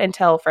to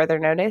until further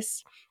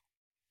notice.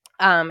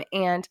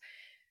 And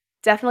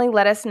definitely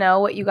let us know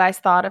what you guys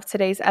thought of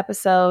today's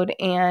episode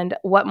and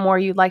what more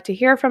you'd like to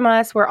hear from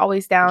us. We're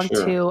always down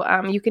to,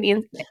 you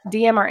can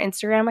DM our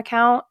Instagram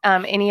account,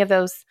 any of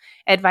those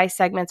advice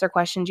segments or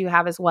questions you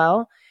have as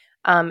well.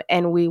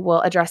 And we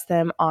will address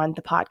them on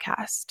the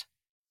podcast.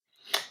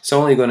 It's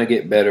only going to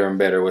get better and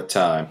better with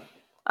time.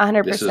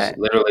 100%. This is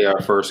literally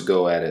our first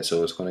go at it.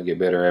 So it's going to get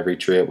better every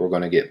trip. We're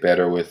going to get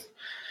better with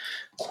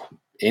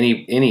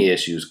any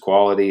issues,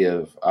 quality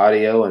of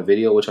audio and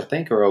video, which I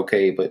think are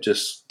okay, but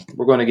just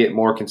we're going to get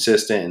more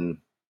consistent, and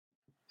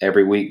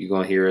every week you're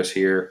going to hear us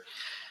here.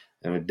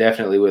 And we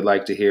definitely would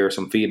like to hear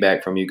some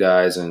feedback from you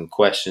guys and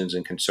questions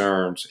and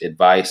concerns,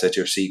 advice that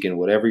you're seeking,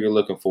 whatever you're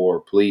looking for,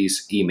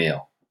 please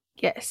email.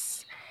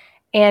 Yes.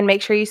 And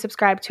make sure you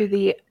subscribe to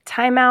the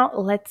Timeout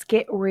Let's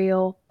Get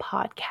Real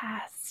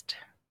podcast.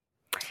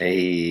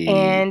 Hey.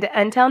 And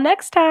until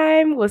next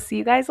time, we'll see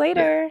you guys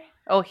later. Yeah.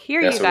 Oh,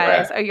 hear you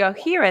guys. Or you'll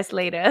hear us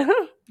later.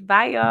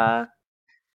 Bye, y'all.